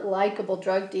likable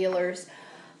drug dealers,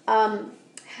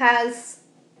 has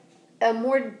a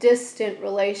more distant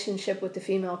relationship with the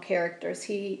female characters.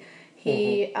 He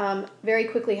very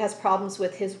quickly has problems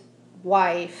with his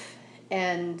wife,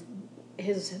 and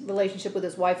his relationship with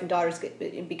his wife and daughters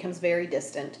becomes very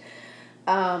distant.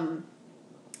 And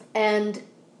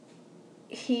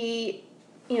he,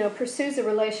 pursues a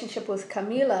relationship with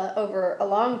Camila over a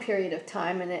long period of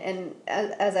time, and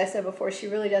as I said before, she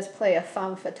really does play a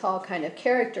femme fatale kind of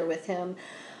character with him.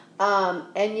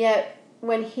 And yet,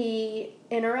 when he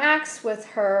interacts with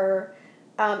her,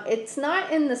 it's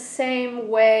not in the same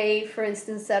way, for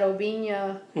instance, that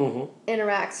Obiña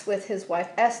interacts with his wife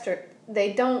Esther.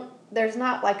 There's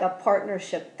not like a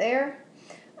partnership there.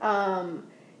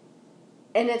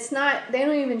 And it's not, they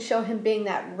don't even show him being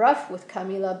that rough with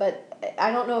Camila, but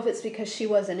I don't know if it's because she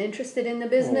wasn't interested in the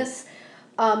business,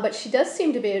 but she does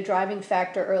seem to be a driving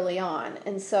factor early on.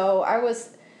 And so I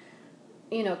was,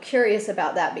 curious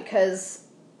about that, because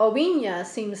Obiña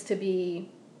seems to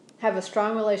have a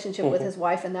strong relationship with his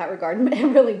wife in that regard,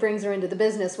 and really brings her into the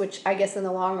business, which I guess in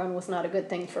the long run was not a good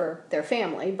thing for their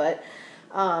family. But,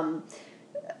 and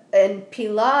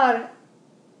Pilar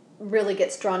really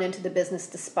gets drawn into the business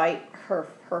despite her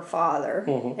father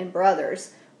and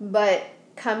brothers. But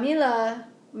Camila,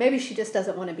 maybe she just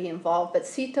doesn't want to be involved, but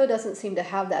Cito doesn't seem to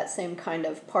have that same kind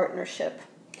of partnership.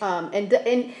 And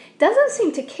doesn't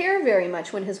seem to care very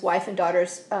much when his wife and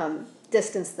daughters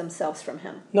distance themselves from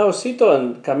him. No, Cito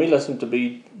and Camila seem to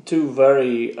be two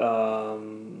very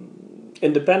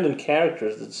independent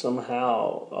characters that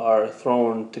somehow are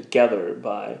thrown together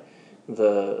by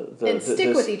and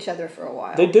stick with each other for a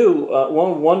while. They do.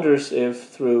 One wonders if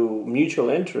through mutual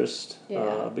interest,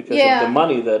 because of the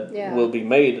money that will be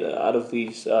made out of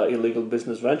these illegal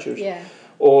business ventures,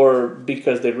 or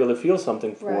because they really feel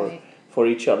something Right. for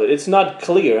each other. It's not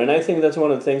clear, and I think that's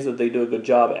one of the things that they do a good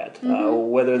job at.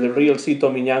 Whether the real Cito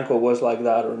Miñanco was like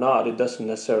that or not, it doesn't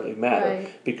necessarily matter,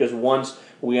 Right. because once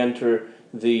we enter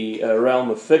the realm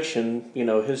of fiction,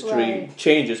 history Right.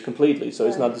 changes completely, so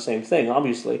it's not the same thing,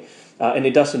 obviously, and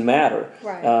it doesn't matter,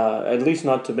 Right. at least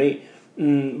not to me.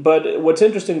 But what's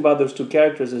interesting about those two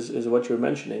characters is what you're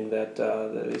mentioning, that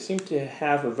they seem to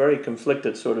have a very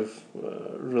conflicted sort of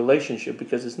relationship,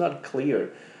 because it's not clear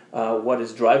what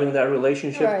is driving that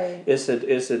relationship. Right. Is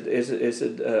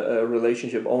it a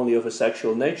relationship only of a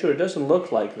sexual nature? It doesn't look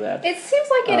like that. It seems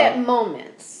like it at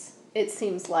moments. It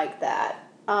seems like that.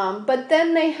 But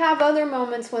then they have other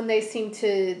moments when they seem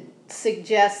to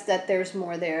suggest that there's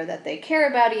more there, that they care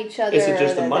about each other. Is it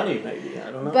just the money, maybe? I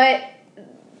don't know. But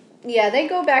yeah, they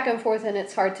go back and forth, and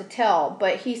it's hard to tell.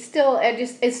 But he still,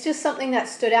 it's just something that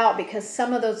stood out, because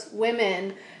some of those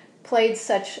women played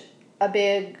such a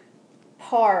big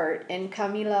part, and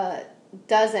Camila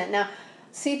doesn't. Now,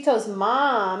 Cito's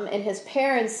mom and his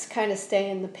parents kind of stay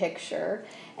in the picture.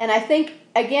 And I think,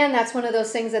 again, that's one of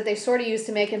those things that they sort of use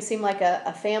to make him seem like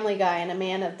a family guy and a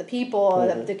man of the people,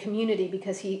 of the community,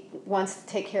 because he wants to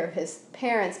take care of his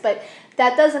parents. But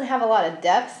that doesn't have a lot of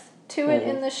depth to it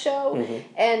in the show.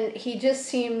 And he just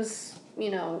seems,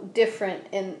 different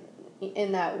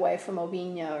in that way from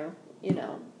Oviña, or,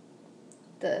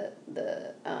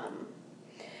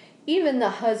 even the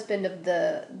husband of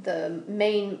the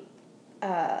main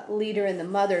leader in the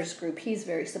mother's group. He's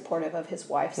very supportive of his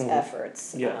wife's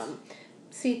efforts. Yes.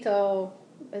 Cito,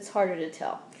 it's harder to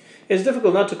tell. It's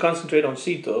difficult not to concentrate on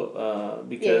Cito,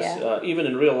 because even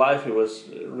in real life he was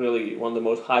really one of the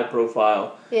most high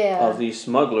profile of these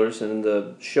smugglers, and in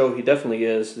the show he definitely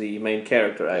is the main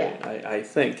character, I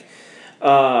think.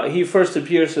 He first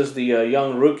appears as the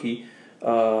young rookie,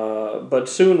 but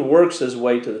soon works his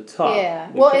way to the top. Yeah.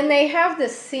 Well, and they have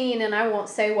this scene, and I won't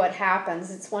say what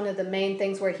happens. It's one of the main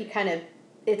things where he kind of,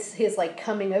 it's his like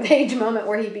coming of age moment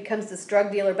where he becomes this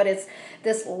drug dealer, but it's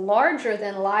this larger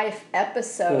than life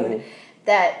episode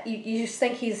that you just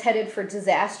think he's headed for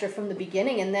disaster from the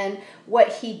beginning, and then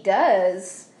what he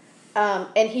does,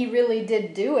 and he really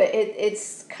did do it.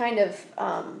 It's kind of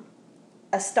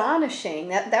astonishing.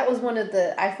 That was one of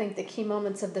the, I think, the key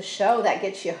moments of the show that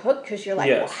gets you hooked, because you're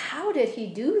like, well, how did he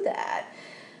do that?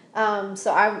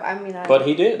 So I mean, but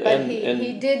he did, but and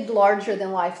he did larger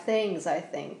than life things, I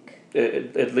think.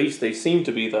 At least they seem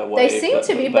to be that way. They seem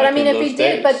to be, but I mean, if he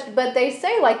did, but they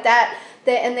say like that,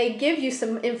 and they give you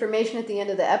some information at the end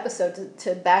of the episode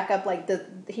to back up, like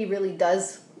he really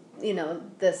does.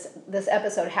 This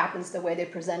episode happens the way they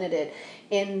presented it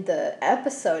in the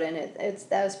episode, and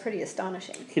that was pretty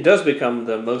astonishing. He does become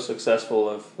the most successful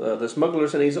of the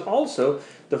smugglers, and he's also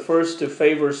the first to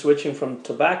favor switching from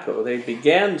tobacco. They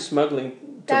began smuggling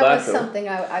tobacco. That was something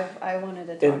I wanted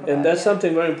to talk about. And that's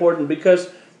something very important, because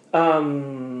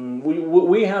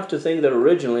we have to think that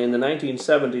originally in the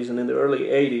 1970s and in the early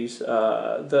 80s,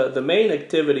 the main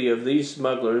activity of these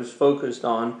smugglers focused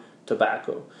on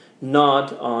tobacco,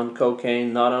 not on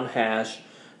cocaine, not on hash,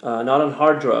 not on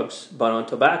hard drugs, but on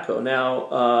tobacco.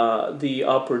 Now, the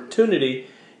opportunity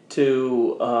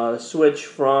to switch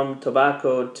from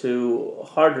tobacco to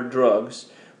harder drugs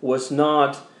was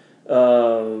not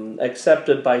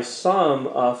accepted by some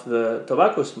of the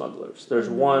tobacco smugglers. There's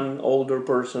one older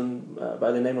person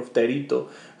by the name of Terito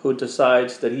who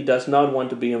decides that he does not want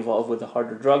to be involved with the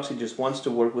harder drugs. He just wants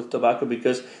to work with tobacco,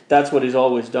 because that's what he's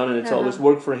always done, and it's always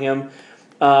worked for him.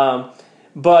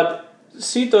 But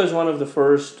Cito is one of the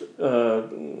first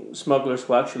smugglers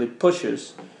who actually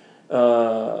pushes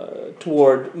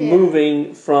toward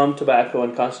moving from tobacco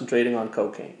and concentrating on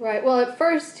cocaine. Right. Well, at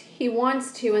first he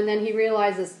wants to, and then he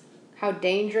realizes how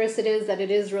dangerous it is, that it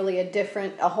is really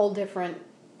a whole different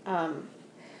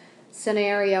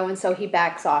scenario, and so he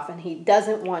backs off, and he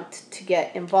doesn't want to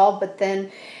get involved. But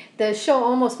then the show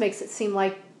almost makes it seem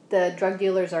like the drug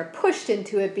dealers are pushed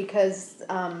into it, because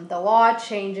the law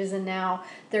changes, and now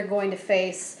they're going to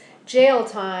face jail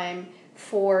time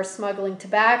for smuggling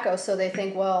tobacco. So they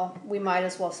think, well, we might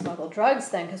as well smuggle drugs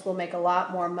then, because we'll make a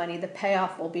lot more money. The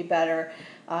payoff will be better,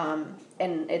 and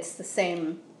it's the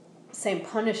same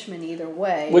punishment either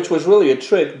way. Which was really a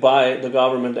trick by the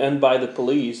government and by the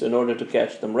police in order to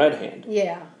catch them red-handed.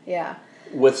 Yeah.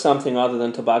 With something other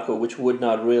than tobacco, which would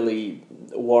not really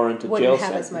warrant a jail sentence. Wouldn't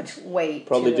have as much weight.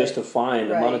 Probably just a fine,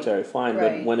 a monetary fine.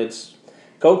 But when it's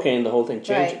cocaine, the whole thing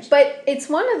changes. Right. But it's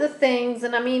one of the things,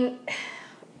 and I mean,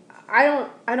 I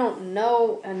don't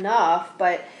know enough,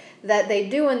 but that they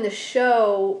do in the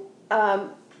show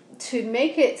to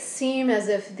make it seem as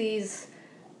if these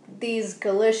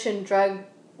Galician drug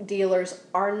dealers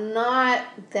are not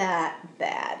that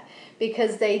bad,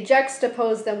 because they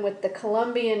juxtapose them with the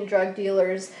Colombian drug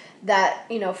dealers that,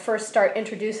 you know, first start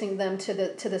introducing them to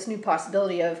this new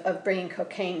possibility of bringing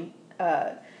cocaine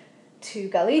to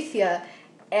Galicia,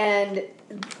 and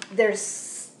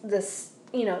there's this,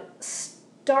 you know,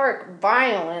 stark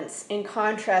violence in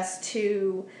contrast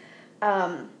to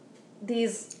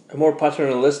these. A more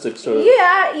paternalistic sort of.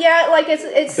 Yeah, like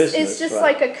it's just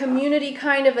right? like a community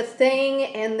kind of a thing,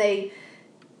 and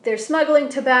they're smuggling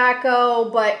tobacco,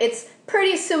 but it's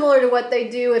pretty similar to what they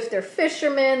do if they're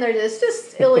fishermen. It's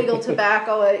just illegal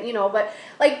tobacco, you know, but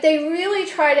like they really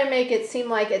try to make it seem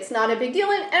like it's not a big deal.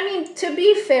 And I mean, to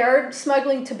be fair,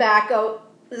 smuggling tobacco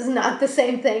is not the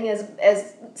same thing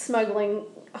as smuggling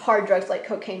hard drugs like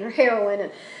cocaine or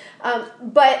heroin. And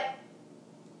but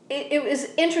it was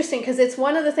interesting because it's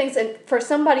one of the things, and for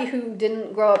somebody who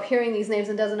didn't grow up hearing these names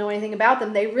and doesn't know anything about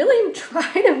them, they really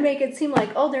try to make it seem like,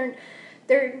 oh,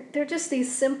 they're just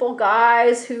these simple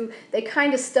guys who they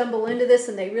kind of stumble into this,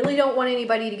 and they really don't want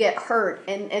anybody to get hurt.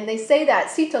 And they say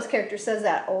that. Cito's character says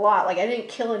that a lot. Like, I didn't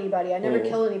kill anybody. I never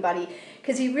kill anybody.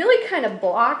 Because he really kind of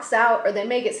blocks out, or they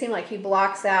make it seem like he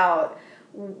blocks out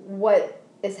what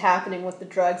is happening with the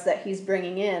drugs that he's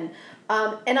bringing in.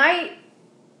 And I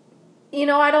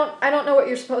don't know what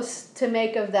you're supposed to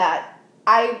make of that.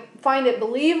 I find it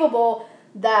believable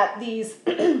that these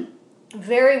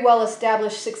very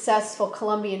well-established, successful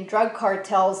Colombian drug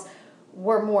cartels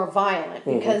were more violent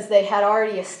because they had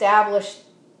already established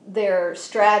their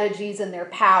strategies and their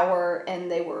power, and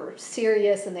they were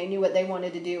serious, and they knew what they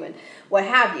wanted to do and what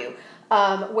have you.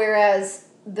 Whereas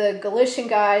the Galician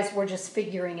guys were just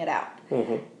figuring it out.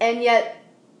 And yet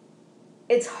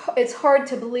it's hard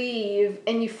to believe,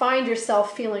 and you find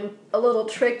yourself feeling a little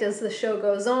tricked as the show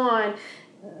goes on,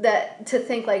 that to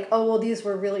think like, oh, well, these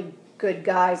were really good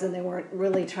guys and they weren't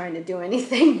really trying to do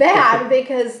anything bad,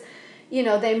 because, you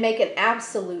know, they make an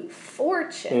absolute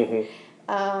fortune.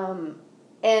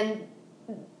 And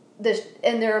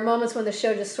there are moments when the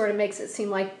show just sort of makes it seem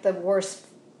like the worst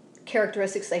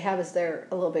characteristics they have is they're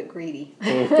a little bit greedy.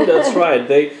 That's right.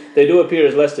 They do appear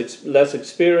as less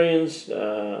experienced.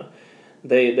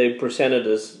 They're presented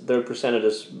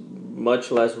as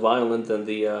much less violent than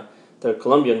their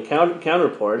Colombian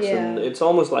counterparts, and it's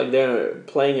almost like they're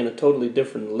playing in a totally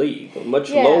different league, a much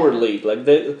lower league. Like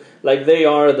they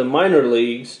are the minor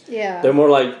leagues. They're more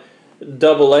like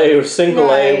AA or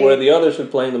single A, where the others are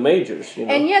playing the majors. You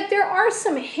know? And yet there are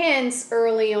some hints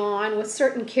early on with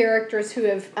certain characters who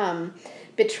have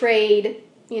betrayed,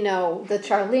 you know, the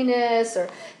Charlines, or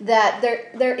that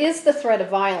there is the threat of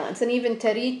violence. And even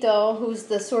Terito, who's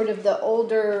the sort of the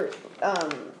older,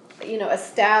 you know,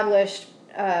 established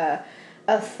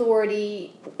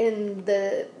authority in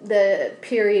the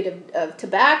period of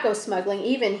tobacco smuggling,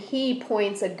 even he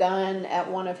points a gun at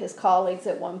one of his colleagues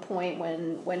at one point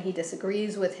when he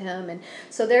disagrees with him. And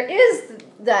so there is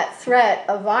that threat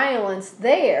of violence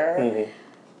there.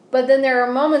 But then there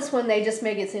are moments when they just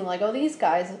make it seem like, oh, these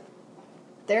guys,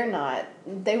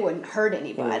 they wouldn't hurt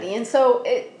anybody. And so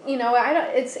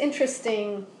it's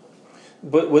interesting.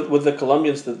 But with the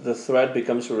Colombians, the threat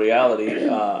becomes a reality,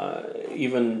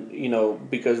 even, you know,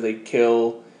 because they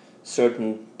kill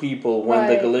certain people when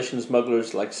the Galician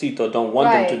smugglers like Cito don't want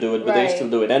them to do it, but they still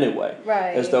do it anyway.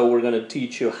 As though we're going to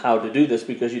teach you how to do this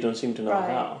because you don't seem to know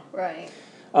how.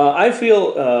 I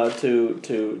feel,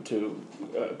 to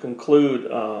conclude,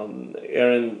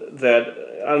 Erin, that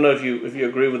I don't know if you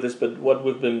agree with this, but what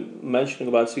we've been mentioning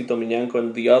about Cito Miñanco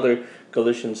and the other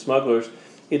Galician smugglers,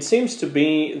 it seems to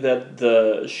be that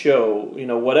the show, you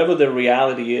know, whatever the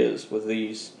reality is with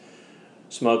these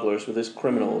smugglers, with these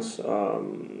criminals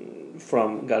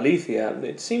from Galicia,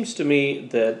 it seems to me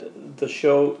that the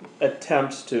show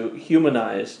attempts to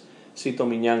humanize Cito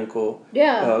Miñanco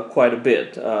quite a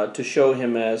bit, to show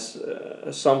him as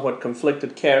a somewhat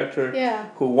conflicted character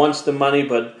who wants the money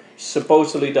but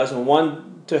supposedly doesn't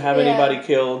want to have anybody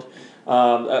killed.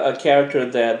 A character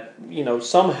that, you know,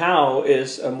 somehow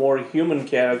is a more human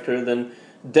character than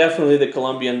definitely the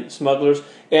Colombian smugglers,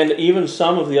 and even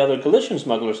some of the other Galician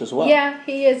smugglers as well. Yeah,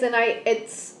 he is, and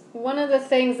it's one of the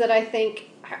things that I think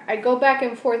I go back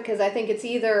and forth, because I think it's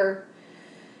either,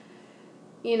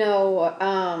 you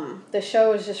know, the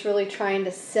show is just really trying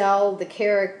to sell the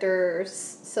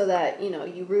characters so that, you know,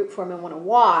 you root for them and want to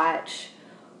watch,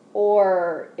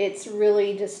 or it's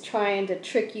really just trying to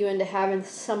trick you into having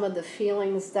some of the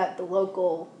feelings that the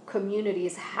local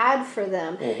communities had for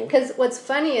them. Because what's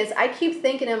funny is I keep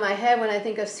thinking in my head when I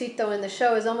think of Cito in the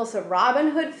show is almost a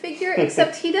Robin Hood figure,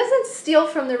 except he doesn't steal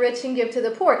from the rich and give to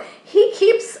the poor. He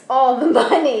keeps all the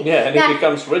money. Yeah, and he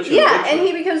becomes richer. Yeah, and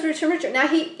he becomes richer and richer. Now,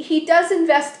 he does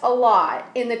invest a lot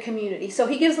in the community, so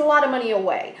he gives a lot of money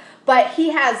away. But he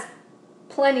has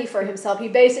plenty for himself. He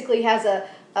basically has a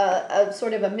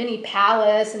sort of a mini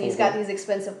palace, and he's got these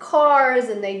expensive cars,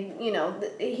 and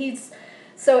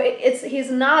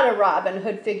he's not a Robin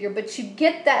Hood figure, but you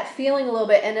get that feeling a little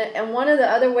bit. And one of the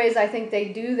other ways I think they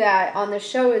do that on the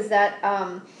show is that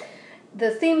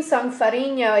the theme song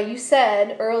Fariña, you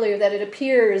said earlier that it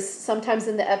appears sometimes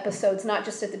in the episodes, not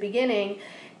just at the beginning,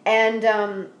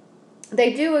 and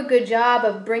they do a good job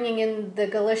of bringing in the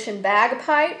Galician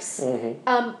bagpipes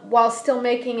while still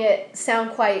making it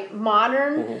sound quite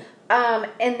modern.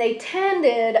 And they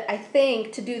tended, I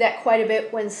think, to do that quite a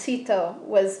bit when Cito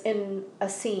was in a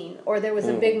scene, or there was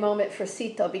a big moment for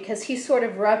Cito, because he sort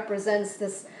of represents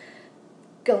this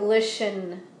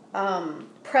Galician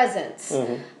presence.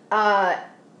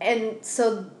 And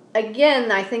so, again,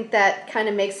 I think that kind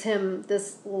of makes him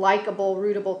this likable,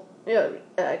 rootable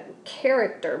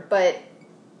character, but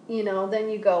then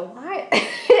you go, why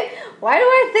why do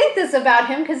I think this about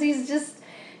him? Because he's just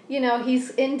he's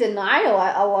in denial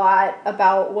a lot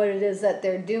about what it is that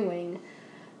they're doing,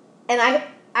 and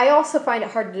I also find it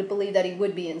hard to believe that he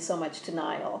would be in so much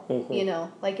denial.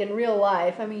 Like in real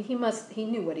life, I mean, he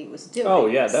knew what he was doing. Oh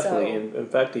yeah, definitely. In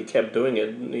fact, he kept doing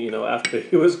it after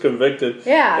he was convicted.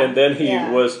 Yeah, and then he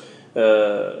was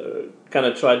kind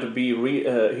of tried to be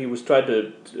he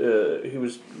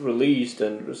was released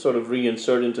and sort of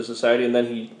reinserted into society, and then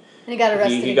he got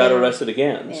arrested. He got arrested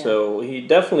again. Yeah. So he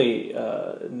definitely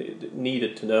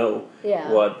needed to know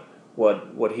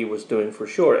what he was doing for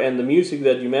sure. And the music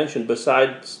that you mentioned,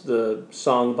 besides the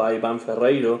song by Ivan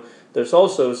Ferreiro, there's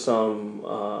also some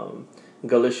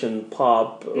Galician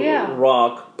pop,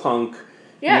 rock, punk.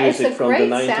 Music from the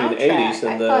 1980s,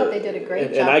 and I thought they did a great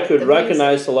job. And I could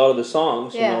recognize a lot of the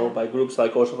songs, by groups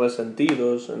like Os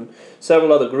Resentidos and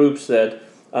several other groups that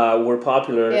were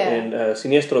popular in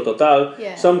Siniestro Total.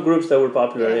 Some groups that were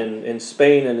popular in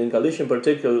Spain and in Galicia in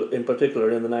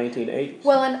particular in the 1980s.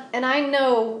 Well, and I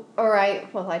know,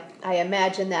 I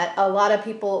imagine that a lot of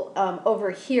people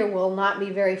over here will not be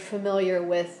very familiar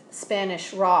with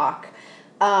Spanish rock.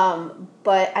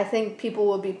 But I think people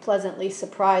will be pleasantly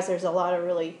surprised. There's a lot of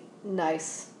really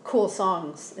nice, cool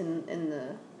songs in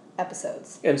the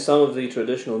episodes. And some of the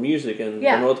traditional music in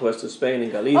the northwest of Spain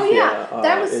and Galicia. Oh yeah,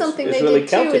 that was something they really did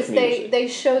Celtic too. Is they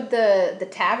showed the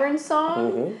tavern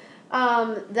song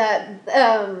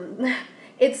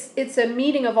it's a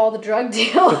meeting of all the drug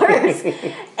dealers,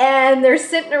 and they're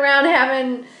sitting around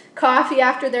having coffee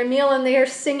after their meal, and they are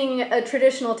singing a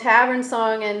traditional tavern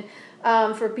song. And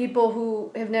for people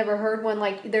who have never heard one,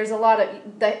 like there's a lot of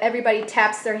everybody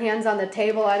taps their hands on the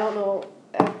table. I don't know.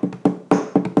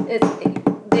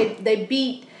 They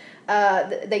beat.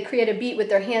 They create a beat with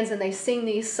their hands and they sing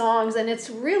these songs, and it's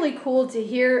really cool to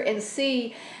hear and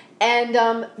see. And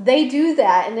they do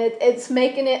that, and it's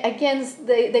making it again.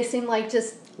 They seem like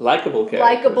just likable characters,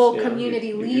 likable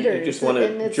community leaders. You just want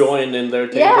to join in their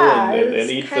table and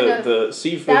eat the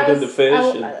seafood and the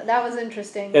fish. That was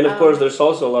interesting. And of course, there's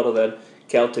also a lot of that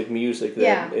Celtic music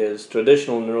that is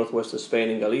traditional in the northwest of Spain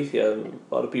and Galicia.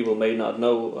 A lot of people may not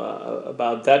know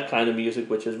about that kind of music,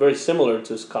 which is very similar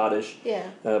to Scottish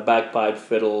bagpipe,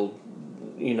 fiddle,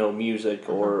 music,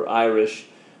 or Irish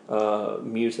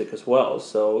music as well.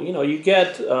 So you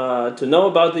get to know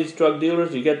about these drug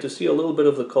dealers. You get to see a little bit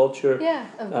of the culture,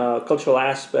 cultural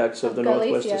aspects of the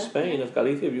northwest of Spain, of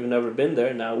Galicia. If you've never been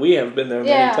there, now we have been there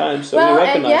many times, so we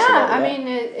recognize a lot of that. I mean,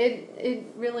 it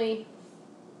really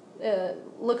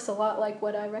looks a lot like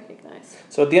what I recognize.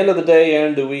 So at the end of the day,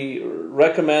 Erin, do we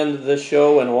recommend this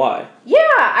show, and why? Yeah,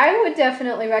 I would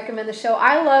definitely recommend the show.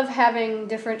 I love having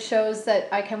different shows that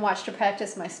I can watch to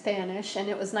practice my Spanish, and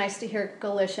it was nice to hear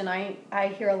Galician. I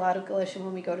hear a lot of Galician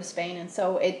when we go to Spain, and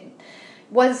so it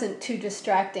wasn't too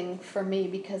distracting for me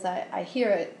because I hear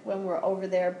it when we're over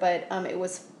there, but it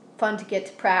was fun to get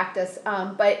to practice.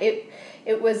 But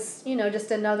it was,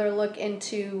 just another look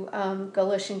into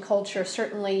Galician culture.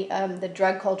 Certainly the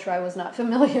drug culture I was not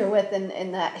familiar with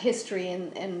in that history.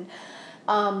 And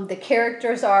the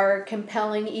characters are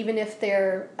compelling, even if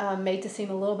they're made to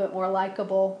seem a little bit more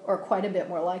likable, or quite a bit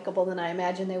more likable than I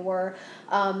imagined they were.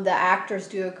 The actors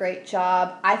do a great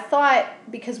job. I thought,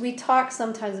 because we talk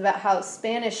sometimes about how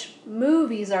Spanish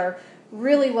movies are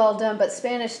really well done, but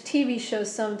Spanish TV shows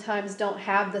sometimes don't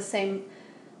have the same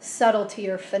subtlety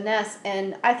or finesse,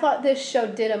 and I thought this show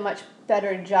did a much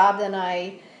better job than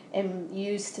I am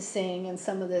used to seeing in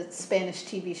some of the Spanish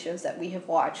TV shows that we have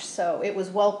watched. So it was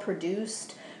well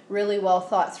produced, really well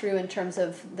thought through in terms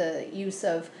of the use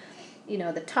of,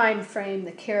 the time frame,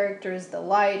 the characters, the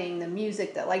lighting, the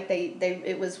music. That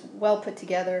it was well put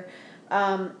together.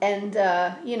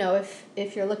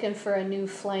 If you're looking for a new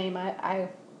flame, I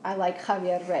like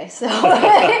Javier Rey, so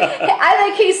I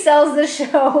think he sells the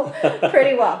show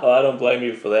pretty well. Oh, I don't blame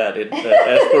you for that.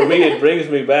 As for me, it brings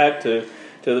me back to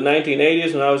the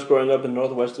 1980s when I was growing up in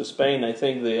northwest of Spain. I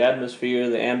think the atmosphere,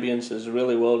 the ambience is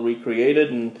really well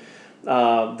recreated, and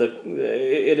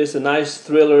it is a nice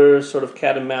thriller, sort of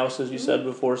cat and mouse, as you said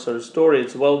before, sort of story.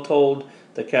 It's well told.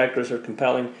 The characters are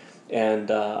compelling. And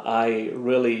I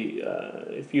really,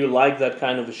 if you like that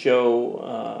kind of a show,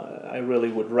 I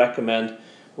really would recommend,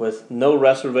 with no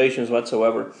reservations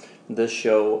whatsoever, this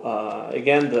show.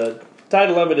 Again, the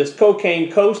title of it is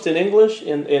Cocaine Coast in English,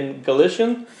 in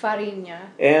Galician. Fariña.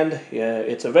 And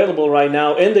it's available right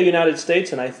now in the United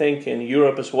States, and I think in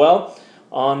Europe as well,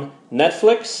 on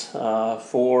Netflix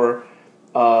for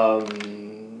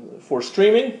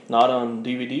streaming, not on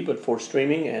DVD, but for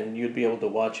streaming, and you'd be able to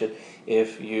watch it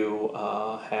if you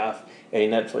have a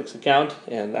Netflix account,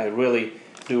 and I really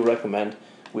do recommend,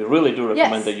 we really do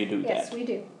recommend that you do that. Yes, we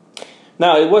do.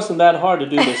 Now, it wasn't that hard to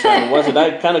do this, was it?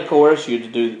 I kind of coerced you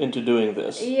into doing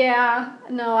this. Yeah,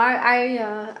 no,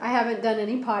 I haven't done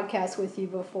any podcasts with you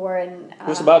before, and it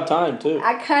was about time, too.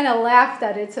 I kind of laughed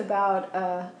that it's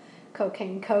about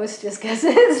Cocaine Coast, just because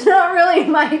it's not really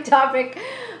my topic,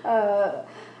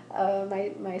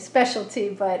 my specialty,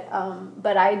 but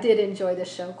I did enjoy the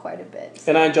show quite a bit.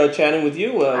 So. And I enjoyed chatting with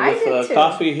you with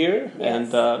coffee here,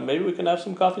 yes. And maybe we can have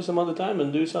some coffee some other time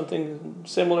and do something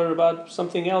similar about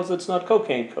something else that's not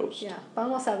Cocaine Coast. Yeah,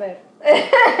 vamos a ver.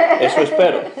 Eso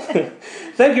espero.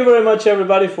 Thank you very much,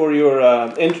 everybody, for your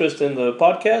interest in the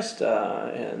podcast,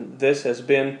 and this has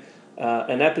been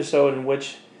an episode in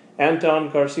which Anton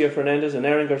Garcia-Fernandez and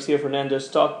Erin Garcia-Fernandez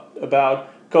talked about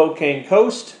Cocaine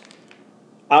Coast,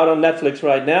 out on Netflix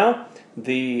right now.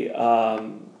 The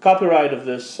copyright of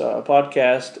this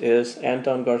podcast is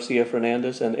Anton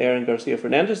Garcia-Fernandez and Erin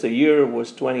Garcia-Fernandez. The year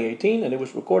was 2018, and it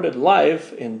was recorded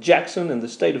live in Jackson in the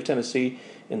state of Tennessee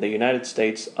in the United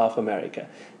States of America.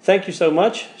 Thank you so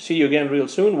much. See you again real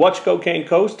soon. Watch Cocaine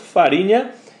Coast,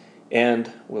 Fariña,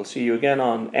 and we'll see you again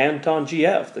on Anton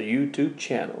GF, the YouTube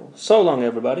channel. So long,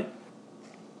 everybody.